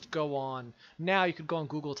wouldn't just go on now. You could go on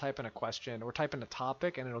Google, type in a question or type in a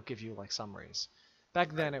topic, and it'll give you like summaries.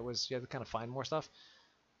 Back then, it was you had to kind of find more stuff.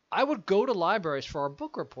 I would go to libraries for our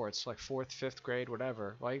book reports, like fourth, fifth grade,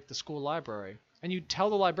 whatever, like the school library, and you'd tell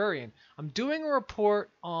the librarian, "I'm doing a report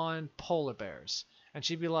on polar bears," and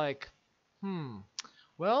she'd be like,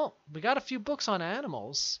 well, we got a few books on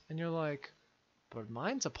animals," and you're like, "But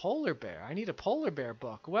mine's a polar bear. I need a polar bear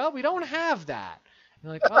book." "Well, we don't have that." And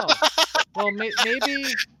you're like, "Oh, well, maybe,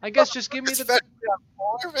 I guess just give me the..." Especially on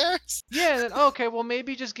polar bears. Yeah, and then, okay, well,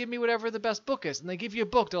 maybe just give me whatever the best book is. And they give you a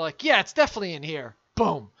book. They're like, "Yeah, it's definitely in here."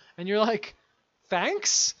 Boom. And you're like,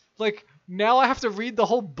 "Thanks?" Like, now I have to read the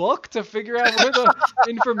whole book to figure out where the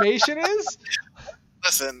information is?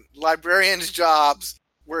 Listen, librarians' jobs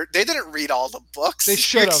they didn't read all the books. They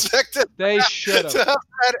should have. They should to have. have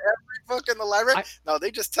read every book in the library. No,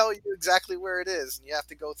 they just tell you exactly where it is, and you have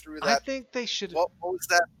to go through that. I think they should. What was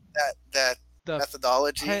that the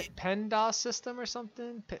methodology? PEMDAS system or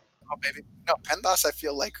something? Oh, maybe no. PEMDAS, I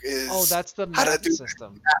feel like is. Oh, that's the math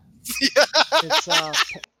system. Yeah. It's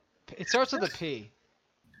it starts with a P,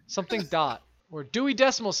 something dot, or Dewey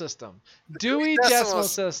Decimal System. Dewey Decimal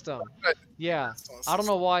System. Yeah, I don't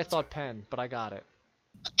know why I thought pen, but I got it.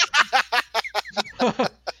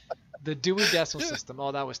 The Dewey Decimal System.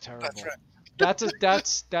 Oh, that was terrible. That's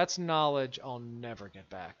right. That's knowledge I'll never get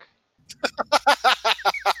back.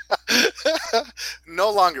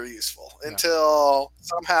 No longer useful until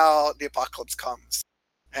somehow the apocalypse comes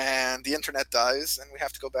and the internet dies and we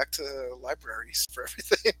have to go back to libraries for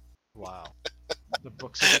everything. Wow. The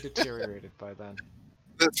books have deteriorated by then.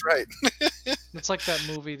 That's right. It's like that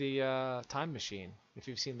movie, The Time Machine, if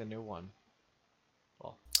you've seen the new one.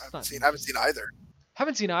 Well, I haven't seen either.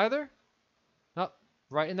 Haven't seen either? No,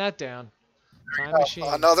 writing that down. Time Machine.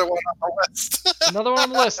 Another one on the list. Another one on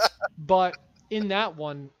the list. But in that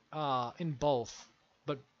one, in both,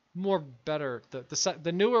 but better.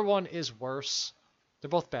 The newer one is worse. They're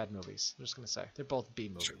both bad movies. I'm just gonna say they're both B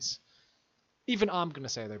movies. Even I'm gonna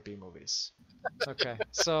say they're B movies. Okay,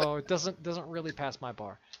 so it doesn't really pass my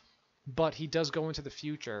bar. But he does go into the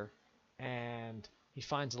future, and he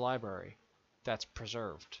finds a library that's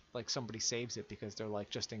preserved. Like somebody saves it because they're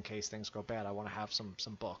like, just in case things go bad, I want to have some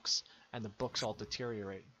books, and the books all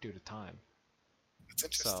deteriorate due to time. That's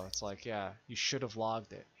interesting. So it's like, yeah, you should have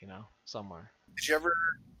logged it, somewhere. Did you ever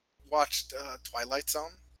watch Twilight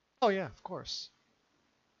Zone? Oh yeah, of course.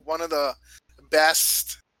 One of the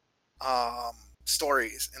best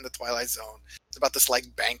stories in the Twilight Zone. It's about this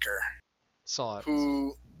like banker. Saw it.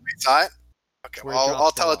 Who saw it? Okay, well,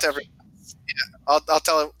 I'll tell it to everyone. Yeah, I'll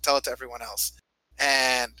tell it to everyone else.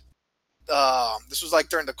 And this was like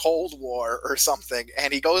during the Cold War or something.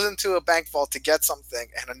 And he goes into a bank vault to get something,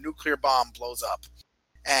 and a nuclear bomb blows up,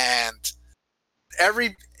 and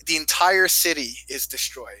the entire city is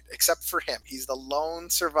destroyed except for him. He's the lone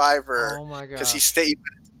survivor. Oh my god! Because he stayed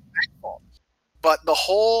in the bank vault. But the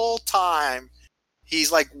whole time,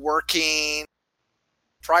 he's like working.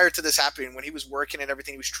 Prior to this happening, when he was working and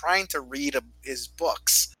everything, he was trying to read his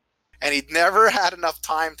books. And he'd never had enough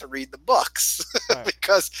time to read the books right.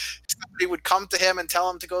 Because somebody would come to him and tell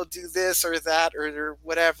him to go do this or that or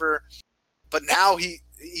whatever. But now he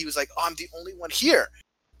was like, "Oh, I'm the only one here."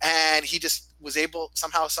 And he just was able,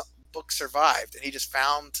 somehow some books survived, and he just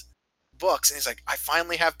found books. And he's like, "I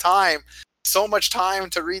finally have time, so much time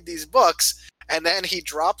to read these books." And then he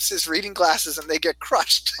drops his reading glasses and they get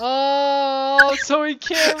crushed. Oh, so he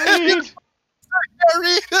can't read. I can't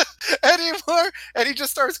read anymore, and he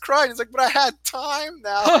just starts crying. He's like, "But I had time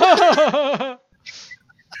now."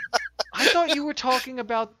 I thought you were talking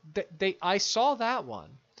about I saw that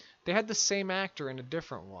one. They had the same actor in a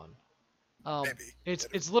different one. Maybe.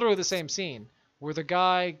 It's literally the same scene where the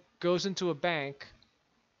guy goes into a bank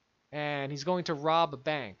and he's going to rob a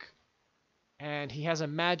bank, and he has a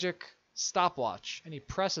magic stopwatch and he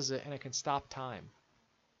presses it and it can stop time.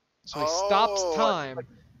 So he stops time.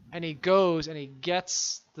 And he goes and he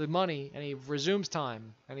gets the money and he resumes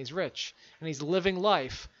time and he's rich and he's living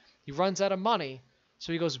life. He runs out of money,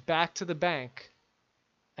 so he goes back to the bank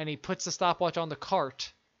and he puts the stopwatch on the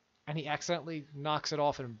cart and he accidentally knocks it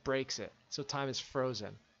off and breaks it. So time is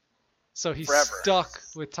frozen. So he's Forever. Stuck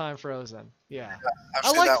with time frozen. Yeah.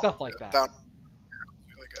 I've I like stuff like that.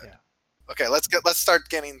 Really good. Yeah. Okay, let's start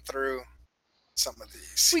getting through some of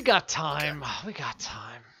these. We got time. Okay. We got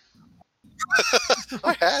time.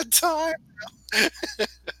 I had time.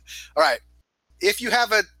 All right. If you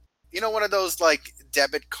have one of those like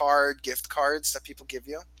debit card gift cards that people give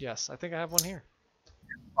you? Yes, I think I have one here.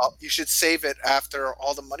 Well, you should save it after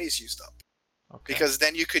all the money's used up. Okay. Because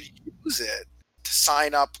then you could use it to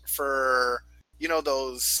sign up for,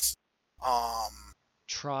 those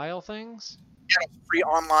Trial things? free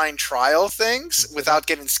online trial things without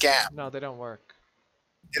getting scammed. No, they don't work.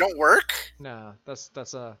 They don't work? No, that's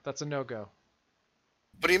a no-go.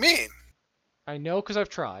 What do you mean? I know because I've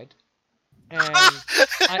tried. And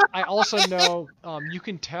I also know you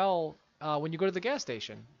can tell when you go to the gas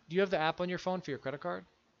station. Do you have the app on your phone for your credit card?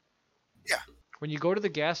 Yeah. When you go to the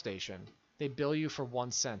gas station, they bill you for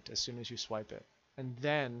 1 cent as soon as you swipe it. And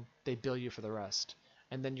then they bill you for the rest.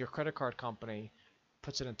 And then your credit card company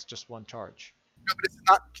puts it into just one charge. No, but it's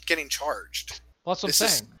not getting charged. Well, that's what I'm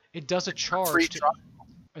saying. It does a Free charge. trial.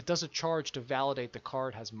 It does a charge to validate the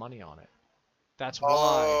card has money on it. That's why.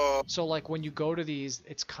 Oh. So like when you go to these,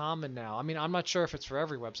 it's common now. I mean, I'm not sure if it's for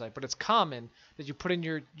every website, but it's common that you put in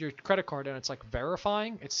your credit card and it's like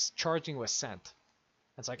verifying. It's charging you a cent.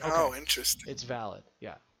 It's like, okay, Oh, interesting. it's valid.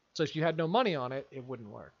 Yeah. So if you had no money on it, it wouldn't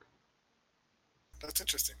work. That's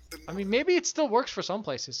interesting. I mean, maybe it still works for some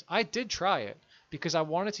places. I did try it because I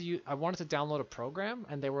wanted to download a program,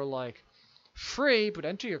 and they were like, free, but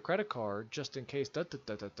enter your credit card just in case.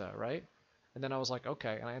 Right? And then I was like,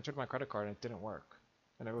 okay, and I entered my credit card, and it didn't work,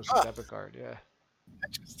 and it was a debit card. Yeah.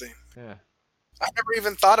 Interesting. Yeah. I never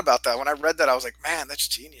even thought about that. When I read that, I was like, man, that's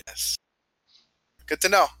genius. Good to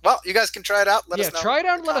know. Well, you guys can try it out. Let us know. Yeah, try it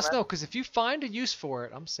out and let us know, because if you find a use for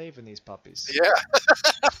it, I'm saving these puppies. Yeah.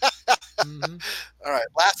 Mm-hmm. All right.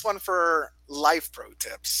 Last one for life pro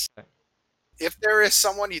tips. Okay. If there is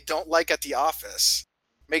someone you don't like at the office,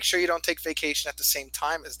 make sure you don't take vacation at the same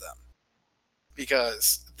time as them.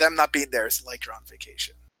 Because them not being there is like you're on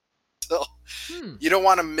vacation. So you don't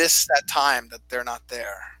want to miss that time that they're not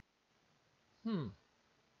there. How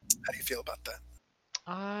do you feel about that?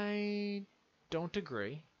 I don't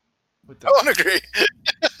agree with that. I don't agree.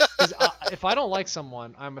 If I don't like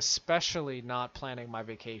someone, I'm especially not planning my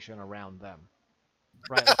vacation around them.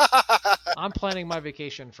 Right? I'm planning my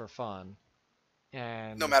vacation for fun.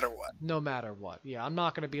 And no matter what. No matter what. Yeah, I'm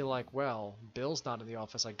not going to be like, well, Bill's not in the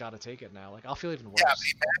office. I got to take it now. Like, I'll feel even worse. Yeah,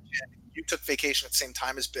 but imagine you took vacation at the same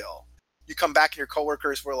time as Bill. You come back and your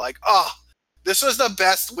coworkers were like, oh, this was the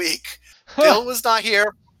best week. Bill was not here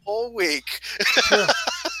the whole week.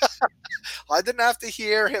 I didn't have to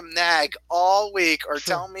hear him nag all week or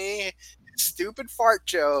tell me stupid fart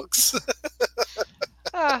jokes.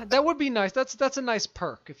 That would be nice. That's a nice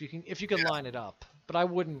perk if you can line it up. But I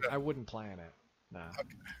wouldn't plan it. No. Okay.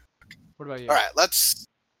 What about you? All right,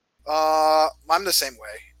 I'm the same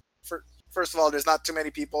way. First of all, there's not too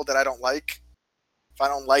many people that I don't like. If I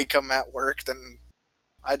don't like them at work, then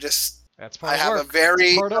I have a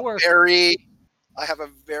very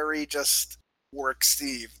just work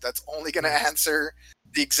Steve that's only going to answer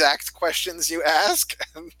the exact questions you ask,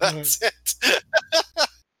 and that's it.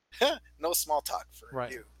 No small talk for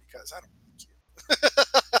you because I don't like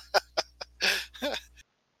you.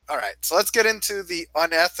 All right, so let's get into the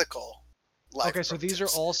unethical life. Okay, so these are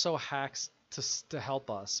also hacks to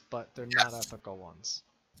help us, but they're not ethical ones.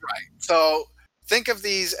 Right. So think of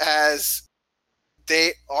these as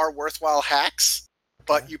they are worthwhile hacks,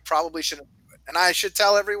 but you probably shouldn't do it. And I should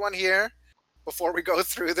tell everyone here before we go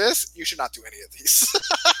through this, you should not do any of these.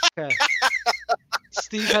 Okay.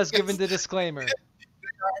 Steve has given the disclaimer. They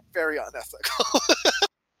are very unethical.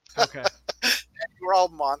 Okay. And you're all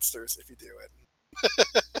monsters if you do it.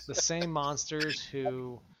 The same monsters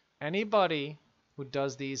anybody who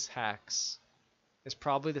does these hacks is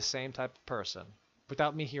probably the same type of person,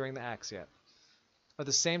 without me hearing the hacks yet, are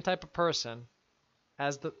the same type of person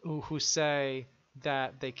as who say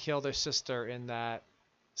that they kill their sister in that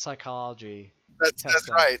psychology. That's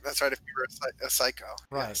right. That's right. If you were a psycho.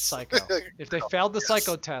 Right, yes. psycho. If they failed the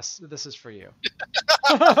psycho test, this is for you.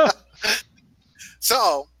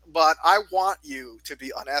 So, but I want you to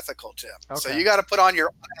be unethical, Jim. Okay. So you got to put on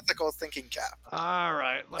your unethical thinking cap. All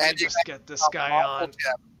right. Let me just get this guy on.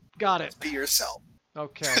 Jim. Got it. Be yourself.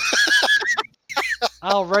 Okay.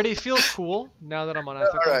 I already feel cool now that I'm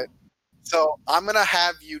unethical. All right. So I'm going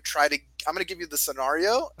to give you the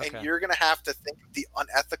scenario, and you're going to have to think of the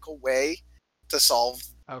unethical way to solve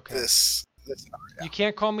this scenario. You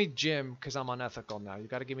can't call me Jim because I'm unethical now. You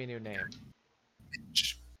got to give me a new name.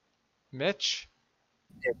 Mitch?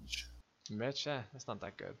 Mitch? That's not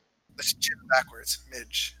that good. It's Jim backwards.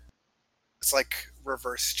 Midge. It's like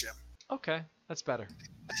reverse Jim. Okay, that's better.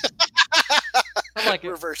 I like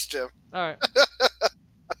it. Reverse Jim. All right.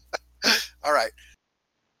 All right.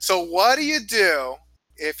 So what do you do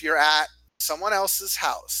if you're at someone else's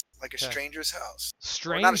house, like a Okay. stranger's house. Or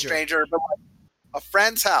Stranger. not a stranger, but like a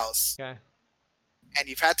friend's house. Okay. And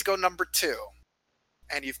you've had to go number 2.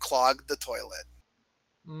 And you've clogged the toilet.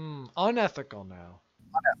 Unethical now.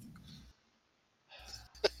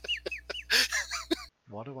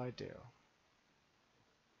 What do I do?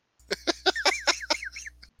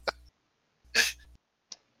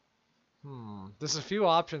 There's a few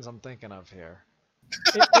options I'm thinking of here.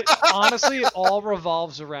 Honestly, it all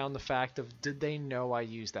revolves around the fact of, did they know I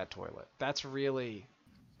used that toilet? That's really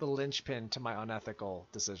the linchpin to my unethical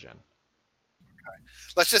decision. Okay.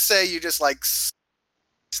 Let's just say you just like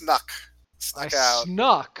snuck out.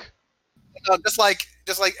 Snuck. No, just like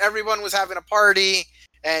everyone was having a party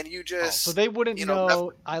and you just. So they wouldn't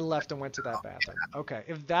know I left and went to that bathroom. Okay,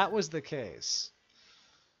 if that was the case,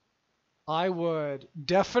 I would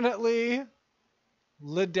definitely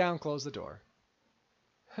lid down, close the door.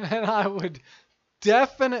 And I would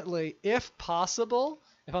definitely, if possible,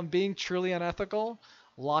 if I'm being truly unethical,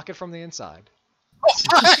 lock it from the inside. Oh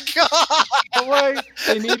my god! But like,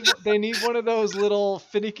 they need one of those little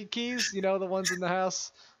finicky keys, the ones in the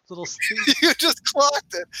house. Little You just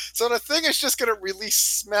clogged it. So the thing is just gonna release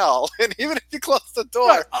smell. And even if you close the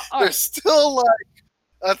door, there's still like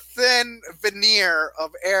a thin veneer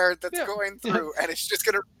of air that's going through, and it's just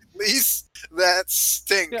gonna release that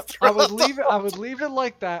stink. Yeah, I would leave it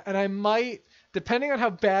like that, and I might, depending on how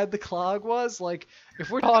bad the clog was, like if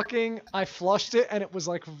we're talking I flushed it and it was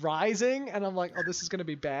like rising and I'm like, oh, this is gonna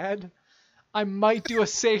be bad, I might do a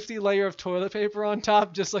safety layer of toilet paper on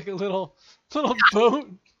top, just like a little boat.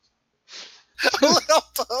 A little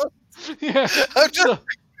boat? Yeah. I'm just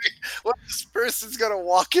what this person's gonna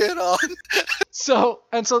walk in on. So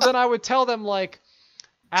then I would tell them, like,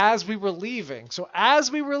 as we were leaving the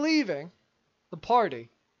party,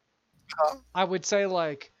 I would say,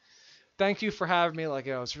 like, thank you for having me, like,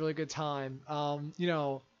 it's a really good time.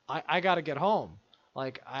 I gotta get home.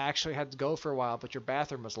 Like, I actually had to go for a while, but your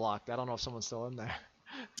bathroom was locked. I don't know if someone's still in there.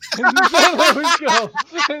 And then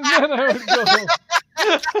I would go.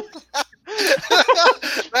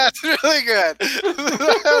 That's really good.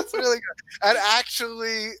 That's really good. And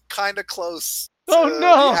actually kind of close to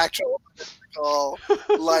no. the actual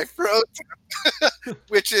life road,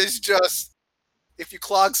 which is just, if you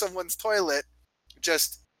clog someone's toilet,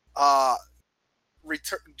 just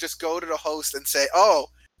just go to the host and say, oh,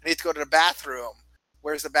 I need to go to the bathroom.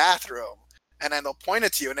 Where's the bathroom? And then they'll point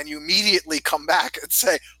it to you, and then you immediately come back and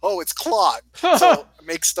say, oh, it's clogged. So it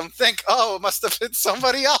makes them think, oh, it must have been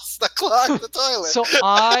somebody else that clogged the toilet. So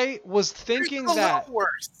I was thinking that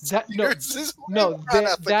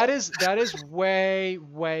that is way,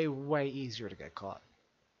 way, way easier to get caught.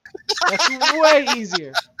 That's way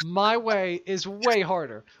easier. My way is way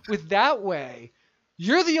harder. With that way,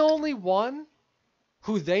 you're the only one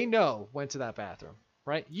who they know went to that bathroom,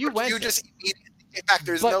 right? You just immediately came back.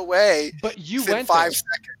 There's no way. But you went 5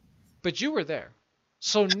 seconds. But you were there.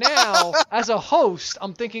 So now, as a host,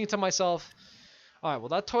 I'm thinking to myself, all right, well,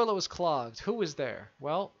 that toilet was clogged. Who was there?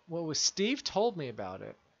 Well, Steve told me about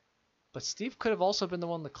it. But Steve could have also been the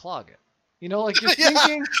one to clog it. Like, you're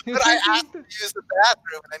thinking... But I asked him to use the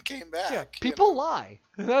bathroom and then came back. Yeah, people lie.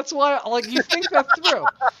 That's why, like, you think that through.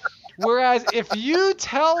 Whereas if you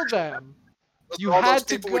tell them you had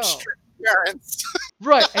to go...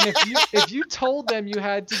 Right, and if you told them you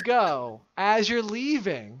had to go as you're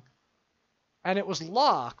leaving and it was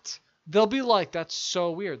locked, they'll be like, that's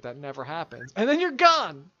so weird, that never happens. And then you're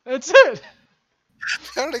gone. That's it.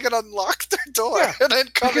 How are they gonna unlock their door and then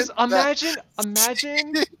come because imagine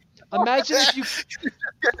if you...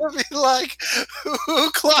 You're gonna be like,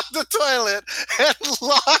 who clogged the toilet and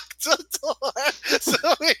locked the door so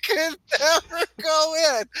we can never go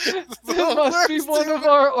in? It must be one of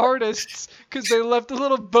our artists, because they left a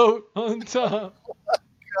little boat on top.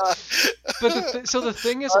 God. But the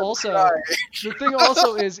thing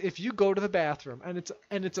also is, if you go to the bathroom and it's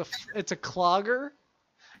a clogger,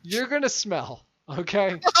 you're gonna smell.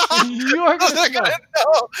 Okay, you are gonna smell.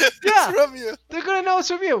 Know it's from you. They're gonna know it's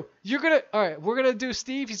from you. All right, we're gonna do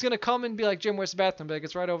Steve. He's gonna come and be like, Jim, where's the bathroom? Be like,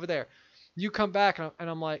 it's right over there. You come back and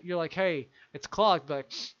I'm like, you're like, hey, it's clogged. Be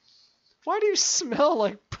like, why do you smell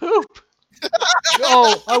like poop?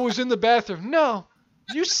 Oh, I was in the bathroom. No,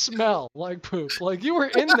 you smell like poop. Like you were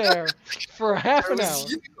in there for half an hour.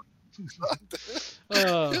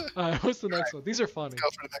 All right, what's the next one? These are funny. Let's go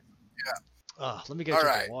for the next one. Yeah. Let me get you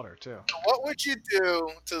some water too. So what would you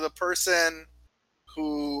do to the person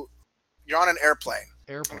who you're on an airplane?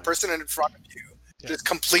 And the person in front of you just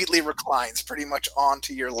completely reclines pretty much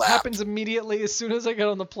onto your lap. Happens immediately as soon as I get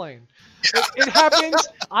on the plane. It happens.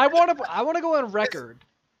 I want to go on record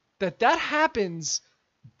that happens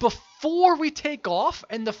before we take off,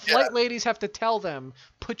 and the Yeah. flight ladies have to tell them,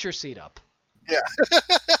 put your seat up. Yeah.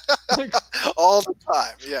 Like, All the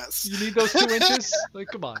time. Yes. you need those 2 inches? Like,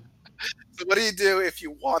 come on. So what do you do if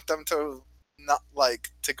you want them to not like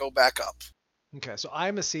to go back up? Okay, so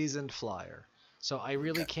I'm a seasoned flyer. So I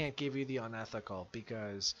really Okay. can't give you the unethical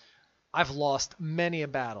because I've lost many a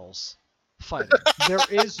battles fighting. There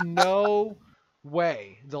is no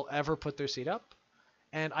way they'll ever put their seat up.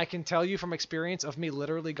 And I can tell you from experience of me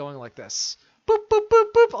literally going like this, boop, boop,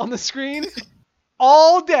 boop, boop, on the screen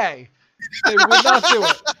all day. They would not do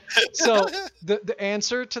it. So the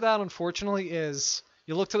answer to that, unfortunately, is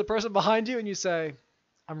you look to the person behind you and you say,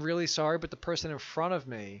 I'm really sorry, but the person in front of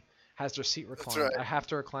me has their seat That's reclined. right. I have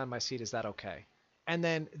to recline my seat. Is that okay? And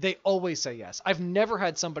then they always say yes. I've never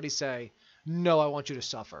had somebody say, no, I want you to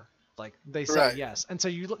suffer. Like, they say Right. yes. And so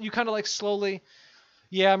you kind of like slowly,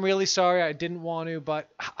 yeah, I'm really sorry. I didn't want to, but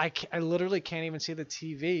I literally can't even see the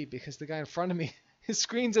TV because the guy in front of me, his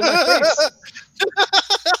screen's in my face.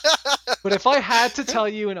 But if I had to tell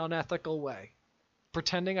you an unethical way,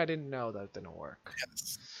 pretending I didn't know that it didn't work,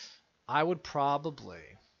 Yes. I would probably.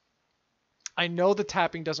 I know the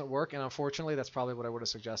tapping doesn't work, and unfortunately, that's probably what I would have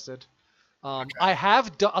suggested. Okay. I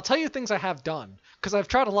have done. I'll tell you things I have done because I've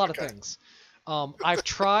tried a lot Okay. of things. I've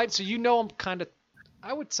tried. So you know, I'm kind of,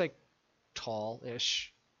 I would say,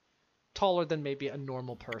 tall-ish, taller than maybe a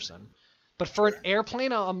normal person. But for an Sure.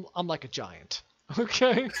 airplane, I'm like a giant.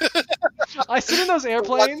 Okay. I sit in those For one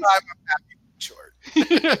airplanes. time I'm happy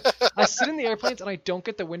short. I sit in the airplanes and I don't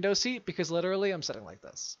get the window seat because literally I'm sitting like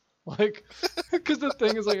this. Like, because the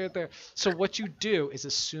thing is like right there. So what you do is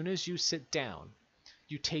as soon as you sit down,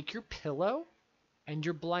 you take your pillow and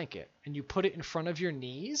your blanket and you put it in front of your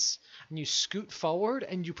knees and you scoot forward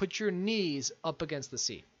and you put your knees up against the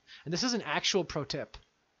seat. And this is an actual pro tip.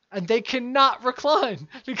 And they cannot recline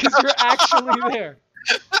because you're actually there.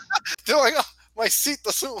 They're like, oh, my seat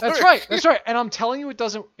doesn't work. That's right. That's right. And I'm telling you,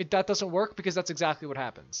 that doesn't work because that's exactly what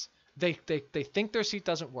happens. They think their seat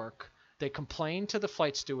doesn't work. They complain to the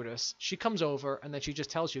flight stewardess. She comes over and then she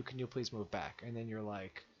just tells you, "Can you please move back?" And then you're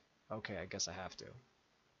like, "Okay, I guess I have to."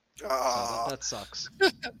 So that sucks.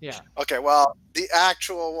 Yeah. Okay, well, the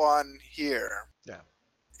actual one here Yeah.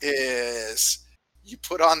 is you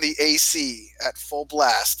put on the AC at full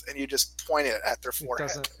blast and you just point it at their It forehead.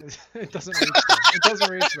 doesn't reach them. It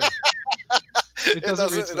doesn't reach them. It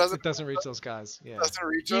doesn't doesn't reach those guys. Yeah. doesn't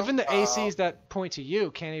reach Even them? the ACs that point to you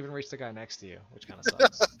can't even reach the guy next to you, which kind of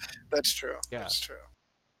sucks. That's true. Yeah. That's true.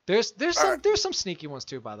 There's All some right. there's some sneaky ones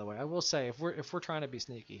too, by the way. I will say if we're trying to be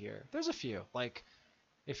sneaky here, there's a few. Like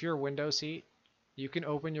if you're a window seat, you can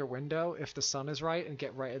open your window if the sun is right and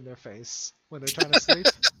get right in their face when they're trying to sleep.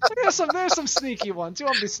 There's some sneaky ones. You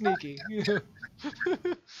want to be sneaky.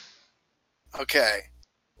 Okay.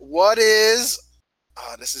 What is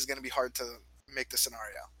this is gonna be hard to make the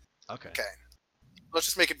scenario. Okay. Okay. Let's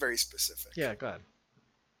just make it very specific. Yeah, go ahead.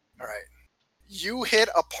 All right. You hit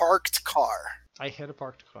a parked car. I hit a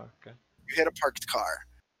parked car. Okay. You hit a parked car.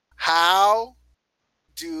 How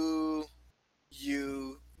do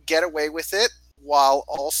you get away with it while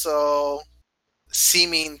also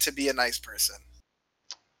seeming to be a nice person?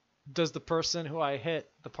 Does the person who I hit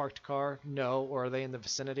the parked car know, or are they in the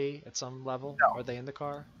vicinity at some level? No. Are they in the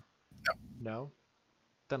car? No. No.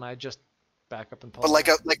 Then I just back up and pull. But like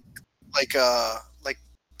out. like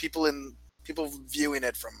people viewing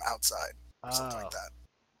it from outside, something Oh. like that.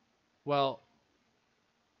 Well,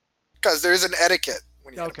 Because there's an etiquette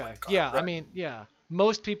when you hit a okay. parked car. Yeah, I right? mean, yeah.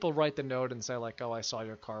 Most people write the note and say like, "Oh, I saw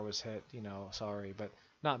your car was hit. You know, sorry," but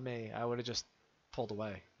not me. I would have just pulled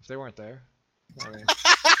away if they weren't there. I mean,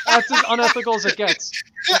 that's as unethical as it gets.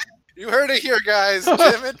 You heard it here, guys.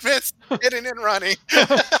 Jim admits hitting and running.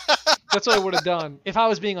 That's what I would have done if I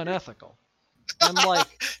was being unethical. I'm like,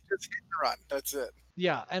 Just hit and run. That's it.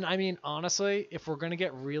 yeah, and I mean, honestly, if we're gonna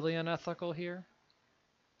get really unethical here,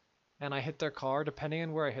 and I hit their car, depending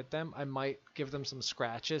on where I hit them, I might give them some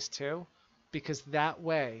scratches too, because that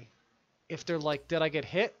way, if they're like, did I get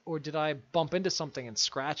hit or did I bump into something and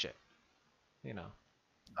scratch it? You know.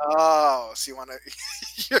 Oh, so you want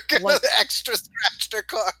to? You're gonna Like- extra scratch their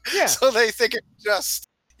car, Yeah. so they think it's just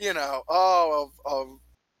a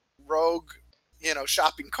rogue,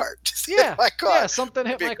 shopping cart. Just hit Yeah. my car. Yeah. Something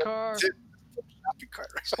hit my Big- car. Shopping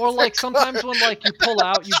cart. Or like sometimes when like you pull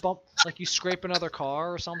out, you bump, like you scrape another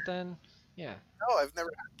car or something. Yeah. No, I've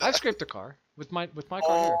never. I've scraped a car with my car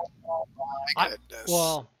here. Oh my I- goodness.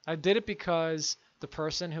 Well, I did it because the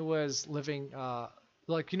person who was living,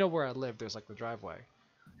 like, where I live, there's like the driveway.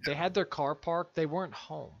 They had their car parked. They weren't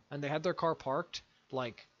home, and they had their car parked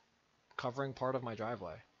like covering part of my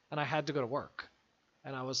driveway, and I had to go to work,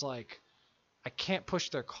 and I was like, I can't push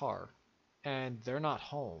their car, and they're not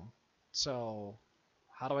home. So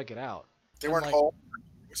how do I get out? They And weren't like, home.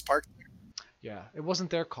 It was parked. yeah, it wasn't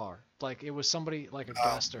their car. Like it was somebody like a Oh,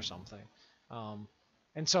 guest or something. Um,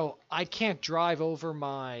 and so I can't drive over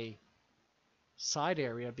my side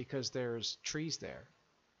area because there's trees there.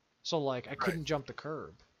 So like I right. couldn't jump the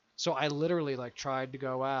curb. So I literally like tried to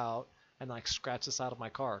go out and like scratch the side of my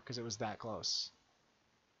car because it was that close.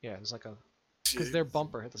 Yeah, it was like a because Gee. their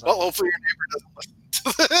bumper hit the side Well, of my car. hopefully your neighbor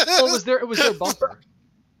doesn't Well, listen. it was their bumper.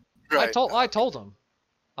 Right. I told them.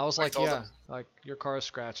 I was I like, told yeah, him. like your car is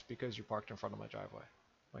scratched because you parked in front of my driveway.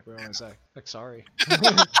 Like what do I want to say? Like sorry.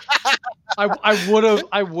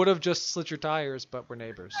 I would have just slit your tires, but we're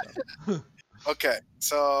neighbors. So. Okay,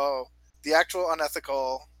 so the actual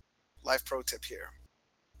unethical life pro tip here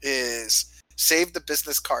is save the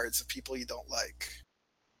business cards of people you don't like,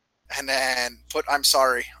 and then put "I'm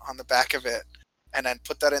sorry" on the back of it, and then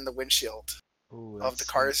put that in the windshield Ooh, of that's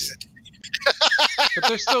the cars. sneaky.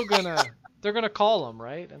 But they're gonna call them,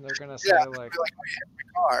 right? And they're gonna say Yeah, like, be like, "Oh, you hit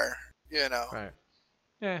my car," you know. right,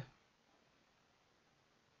 yeah,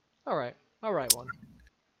 all right, one.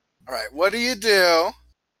 All right, what do you do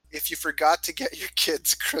if you forgot to get your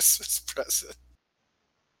kids a Christmas present?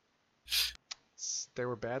 They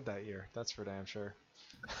were bad that year. That's for damn sure.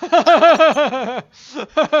 I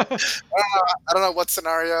don't know what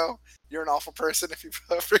scenario. You're an awful person if you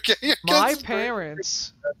forget your My kids.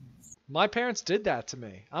 parents, my parents did that to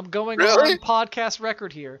me. I'm going Really? on podcast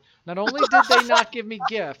record here. Not only did they not give me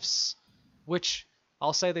gifts, which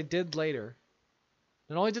I'll say they did later.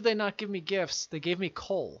 Not only did they not give me gifts, they gave me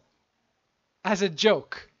coal as a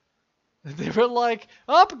joke. They were like,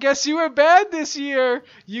 "Oh, guess you were bad this year.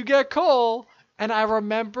 You get coal." And I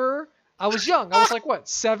remember I was young. I was like, what,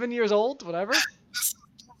 7 years old, whatever.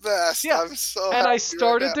 Best. Yeah. I'm so And I happy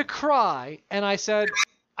started right to cry, and I said,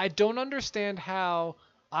 I don't understand how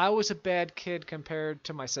I was a bad kid compared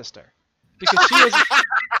to my sister. Because she was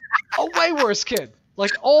a way worse kid.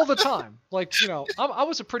 Like all the time. Like, I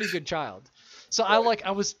was a pretty good child. So now.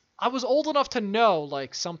 I was old enough to know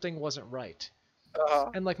like something wasn't right. Uh,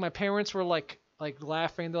 And like my parents were like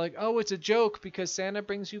laughing. They're like, "Oh, it's a joke because Santa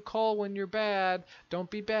brings you coal when you're bad. Don't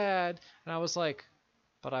be bad." And I was like,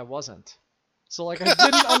 "But I wasn't." So like I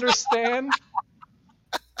didn't understand.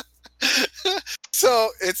 so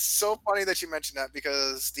it's so funny that you mentioned that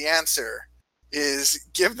because the answer is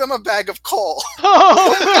give them a bag of coal.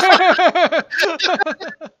 Oh.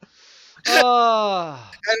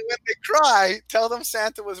 Ah. And when they cry, tell them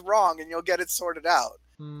Santa was wrong and you'll get it sorted out.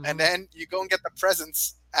 And Mhm. then you go and get the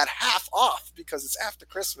presents at half off because it's after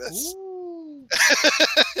Christmas. Ooh.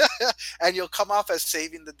 And you'll come off as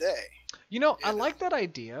saving the day. I know? like that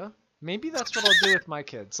idea. Maybe that's what I'll do with my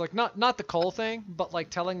kids. Like not the coal thing, but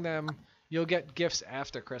like telling them you'll get gifts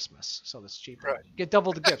after Christmas, so that's cheaper. Right. Get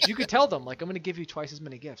double the gifts. You could tell them like I'm gonna give you twice as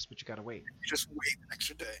many gifts, but you gotta wait. You just wait an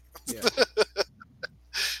extra day. Yeah.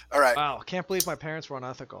 All right. Wow, I can't believe my parents were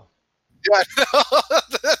unethical. Yeah,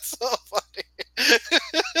 that's so funny.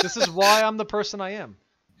 This is why I'm the person I am.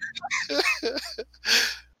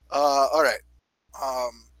 All right.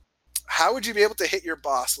 How would you be able to hit your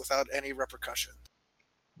boss without any repercussion?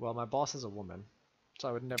 Well, my boss is a woman, so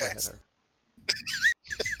I would never Okay. hit her.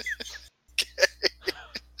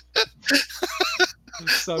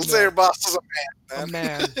 So We'll no. say your boss is a A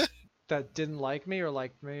man. man that didn't like me or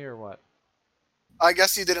liked me or what? I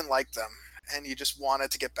guess you didn't like them, and you just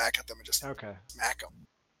wanted to get back at them and just Okay. smack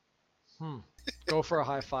them. Go for a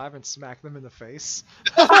high five and smack them in the face.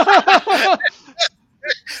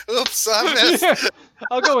 Oops, I missed. Yeah,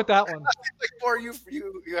 I'll go with that one. Like, or you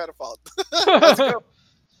had a fault. That's a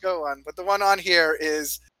good one. But the one on here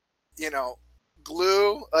is,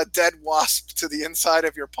 glue a dead wasp to the inside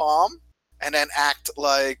of your palm, and then act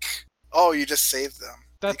like, oh, you just saved them.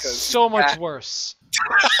 That's because so much worse.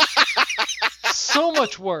 So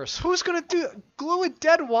much worse. Who's gonna glue a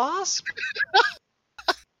dead wasp?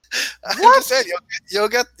 I'm What? just saying, you'll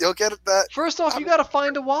get that. First off, you gotta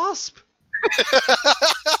find a wasp.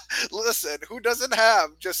 Listen, who doesn't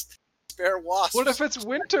have just spare wasps? What if it's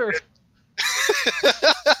winter?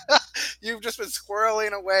 You've just been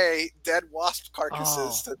squirreling away dead wasp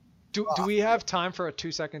carcasses. Oh. Do we have time for a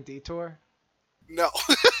 2-second detour? No,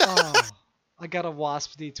 Oh, I got a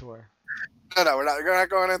wasp detour. no, we're not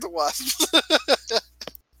going into wasps.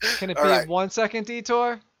 Can it All be right. a 1-second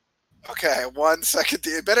detour? Okay, 1 second.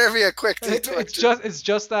 It better be a quick detour. It's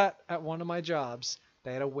just that at one of my jobs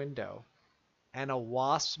they had a window, and a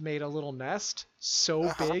wasp made a little nest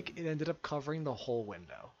so big it ended up covering the whole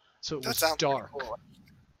window. So it That was sounds pretty dark. cool.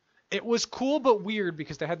 It was cool but weird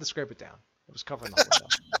because they had to scrape it down. It was covering the whole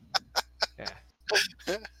window.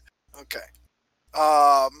 Yeah. Okay.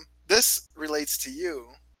 This relates to you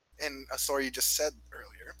in a story you just said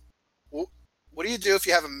earlier. What do you do if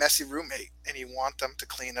you have a messy roommate and you want them to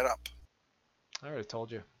clean it up? I already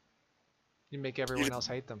told you. You make You everyone else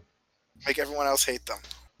hate them. make everyone else hate them.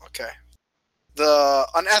 Okay. The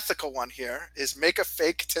unethical one here is make a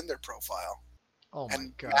fake Tinder profile Oh my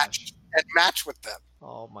and gosh. match with them,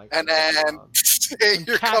 Oh my and god. then say And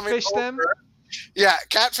you're coming catfish them? over. Yeah,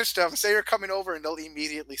 catfish them. Say you're coming over, and they'll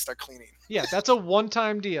immediately start cleaning. Yeah, that's a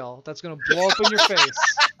one-time deal that's gonna blow up in your face.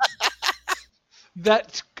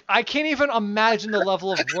 That I can't even imagine the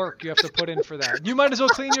level of work you have to put in for that. You might as well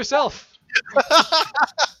clean yourself.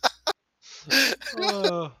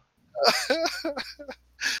 Oh,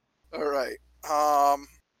 All right.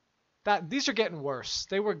 these are getting worse.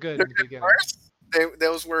 They were good They're in the beginning. worse.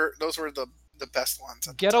 Those were the best ones.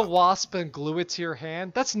 At the Get a top. wasp and glue it to your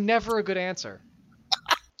hand. That's never a good answer.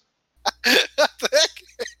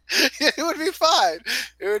 It would be fine.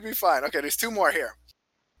 It would be fine. Okay, there's two more here.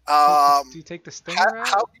 Do you take the stinger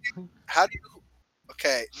out? How do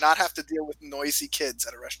you not have to deal with noisy kids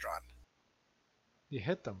at a restaurant? You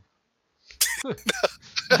hit them.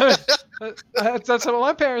 That's what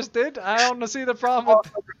my parents did. I don't see the problem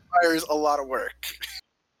with. Requires a lot of work.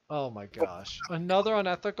 Oh my gosh. Another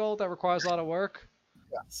unethical that requires a lot of work.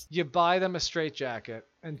 Yes. You buy them a straitjacket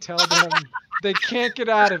and tell them they can't get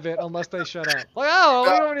out of it unless they shut up. Like, oh, what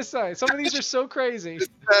do you want me to say? Some of these are so crazy.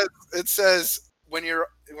 It says when you're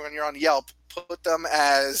on Yelp, put them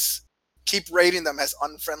as keep rating them as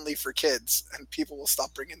unfriendly for kids, and people will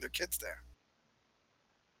stop bringing their kids there.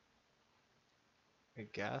 I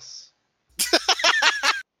guess.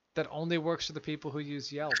 That only works for the people who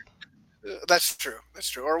use Yelp. That's true. That's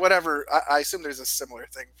true. Or whatever. I assume there's a similar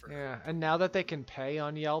thing for. Yeah, and now that they can pay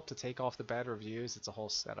on Yelp to take off the bad reviews, it's a whole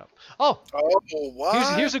setup. Oh,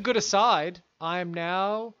 what? Here's a good aside. I'm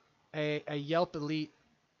now a Yelp elite.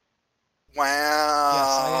 Wow. Yes,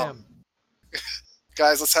 I am.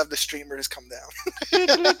 Guys, let's have the streamers come down.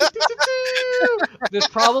 There's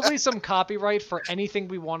probably some copyright for anything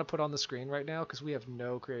we want to put on the screen right now because we have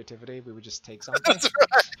no creativity. We would just take something. That's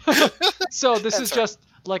right. So this is just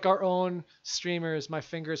like our own streamers, my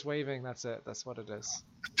fingers waving. That's it. That's what it is.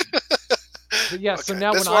 But yeah, so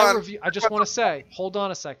now when I review, I just want to say, hold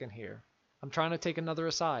on a second here. I'm trying to take another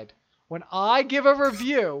aside. When I give a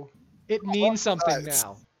review, it means something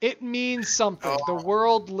now. It means something. The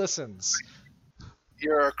world listens.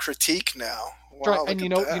 You're a critique now. Wow, right. And you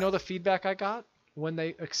know the feedback I got when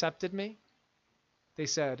they accepted me? They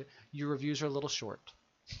said, your reviews are a little short.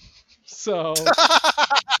 So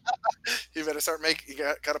you better start making. You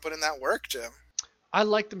got to put in that work, Jim. I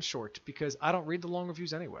like them short because I don't read the long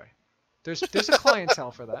reviews anyway. There's a clientele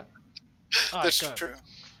for that. Right, That's true.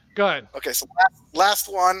 Good. Okay, so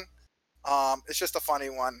last one. It's just a funny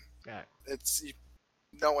one. Yeah.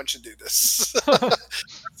 No one should do this.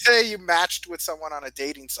 Say you matched with someone on a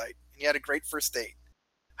dating site and you had a great first date.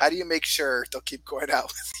 How do you make sure they'll keep going out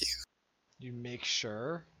with you? You make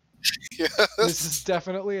sure? Yes. This is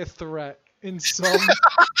definitely a threat in some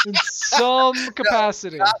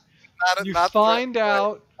capacity. You find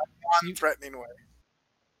out a non-threatening way.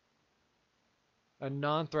 A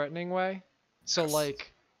non-threatening way? So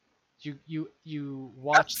like you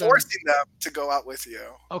watch them forcing them to go out with you.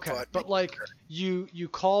 Okay, but like you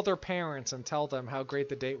call their parents and tell them how great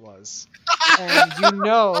the date was. And you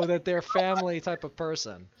know that they're family type of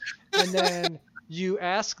person. And then you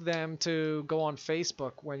ask them to go on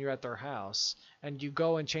Facebook when you're at their house and you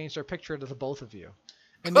go and change their picture to the both of you.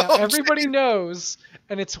 And now everybody knows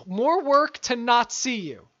and it's more work to not see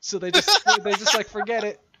you. So they just like forget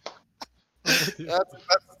it.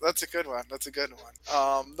 That's a good one. That's a good one.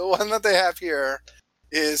 The one that they have here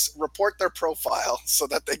is report their profile so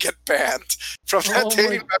that they get banned from that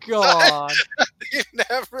dating website. God.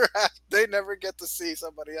 They never get to see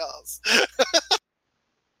somebody else.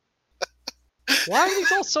 Why are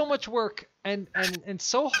these all so much work and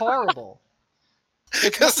so horrible?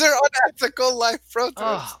 Because they're unethical life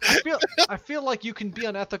protests. I feel like you can be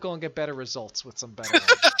unethical and get better results with some better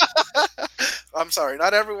ones. I'm sorry,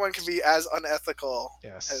 not everyone can be as unethical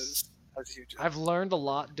as you do. I've learned a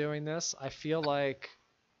lot doing this. I feel like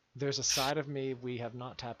there's a side of me we have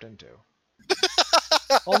not tapped into.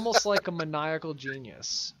 Almost like a maniacal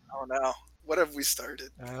genius. Oh no. What have we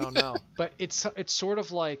started? I don't know. But it's sort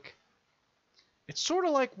of like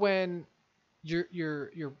when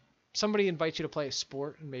you're somebody invites you to play a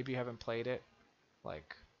sport and maybe you haven't played it,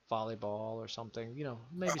 like volleyball or something,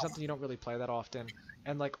 maybe something you don't really play that often,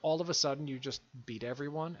 and like all of a sudden you just beat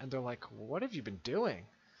everyone and they're like, what have you been doing?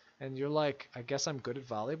 And you're like, I guess I'm good at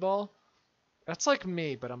volleyball. That's like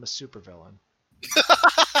me, but I'm a supervillain.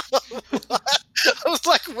 I was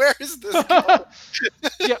like, where is this going?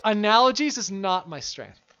 Yeah, analogies is not my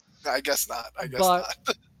strength. I guess not. I guess But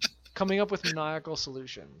not. coming up with maniacal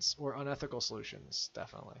solutions or unethical solutions,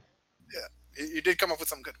 definitely. Yeah, you did come up with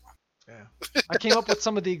some good ones. Yeah, I came up with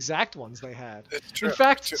some of the exact ones they had. It's true. In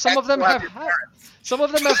fact, True. some And of them you have have your some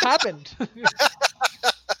of them have happened.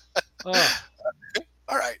 All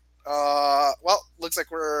right. Well, looks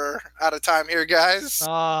like we're out of time here, guys.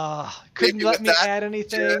 Couldn't Maybe let with me that, add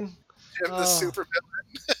anything. Jim the super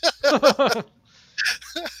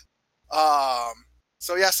Oh.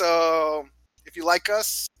 So yeah, so if you like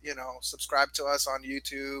us, subscribe to us on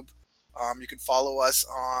YouTube. You can follow us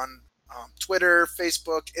on Twitter,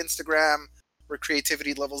 Facebook, Instagram. We're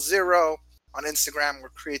Creativity Level 0. On Instagram, we're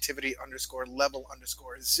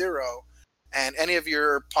Creativity_Level_0. And any of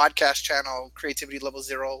your podcast channel, Creativity Level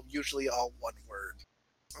 0, usually all one word.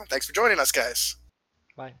 Well, thanks for joining us, guys.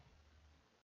 Bye.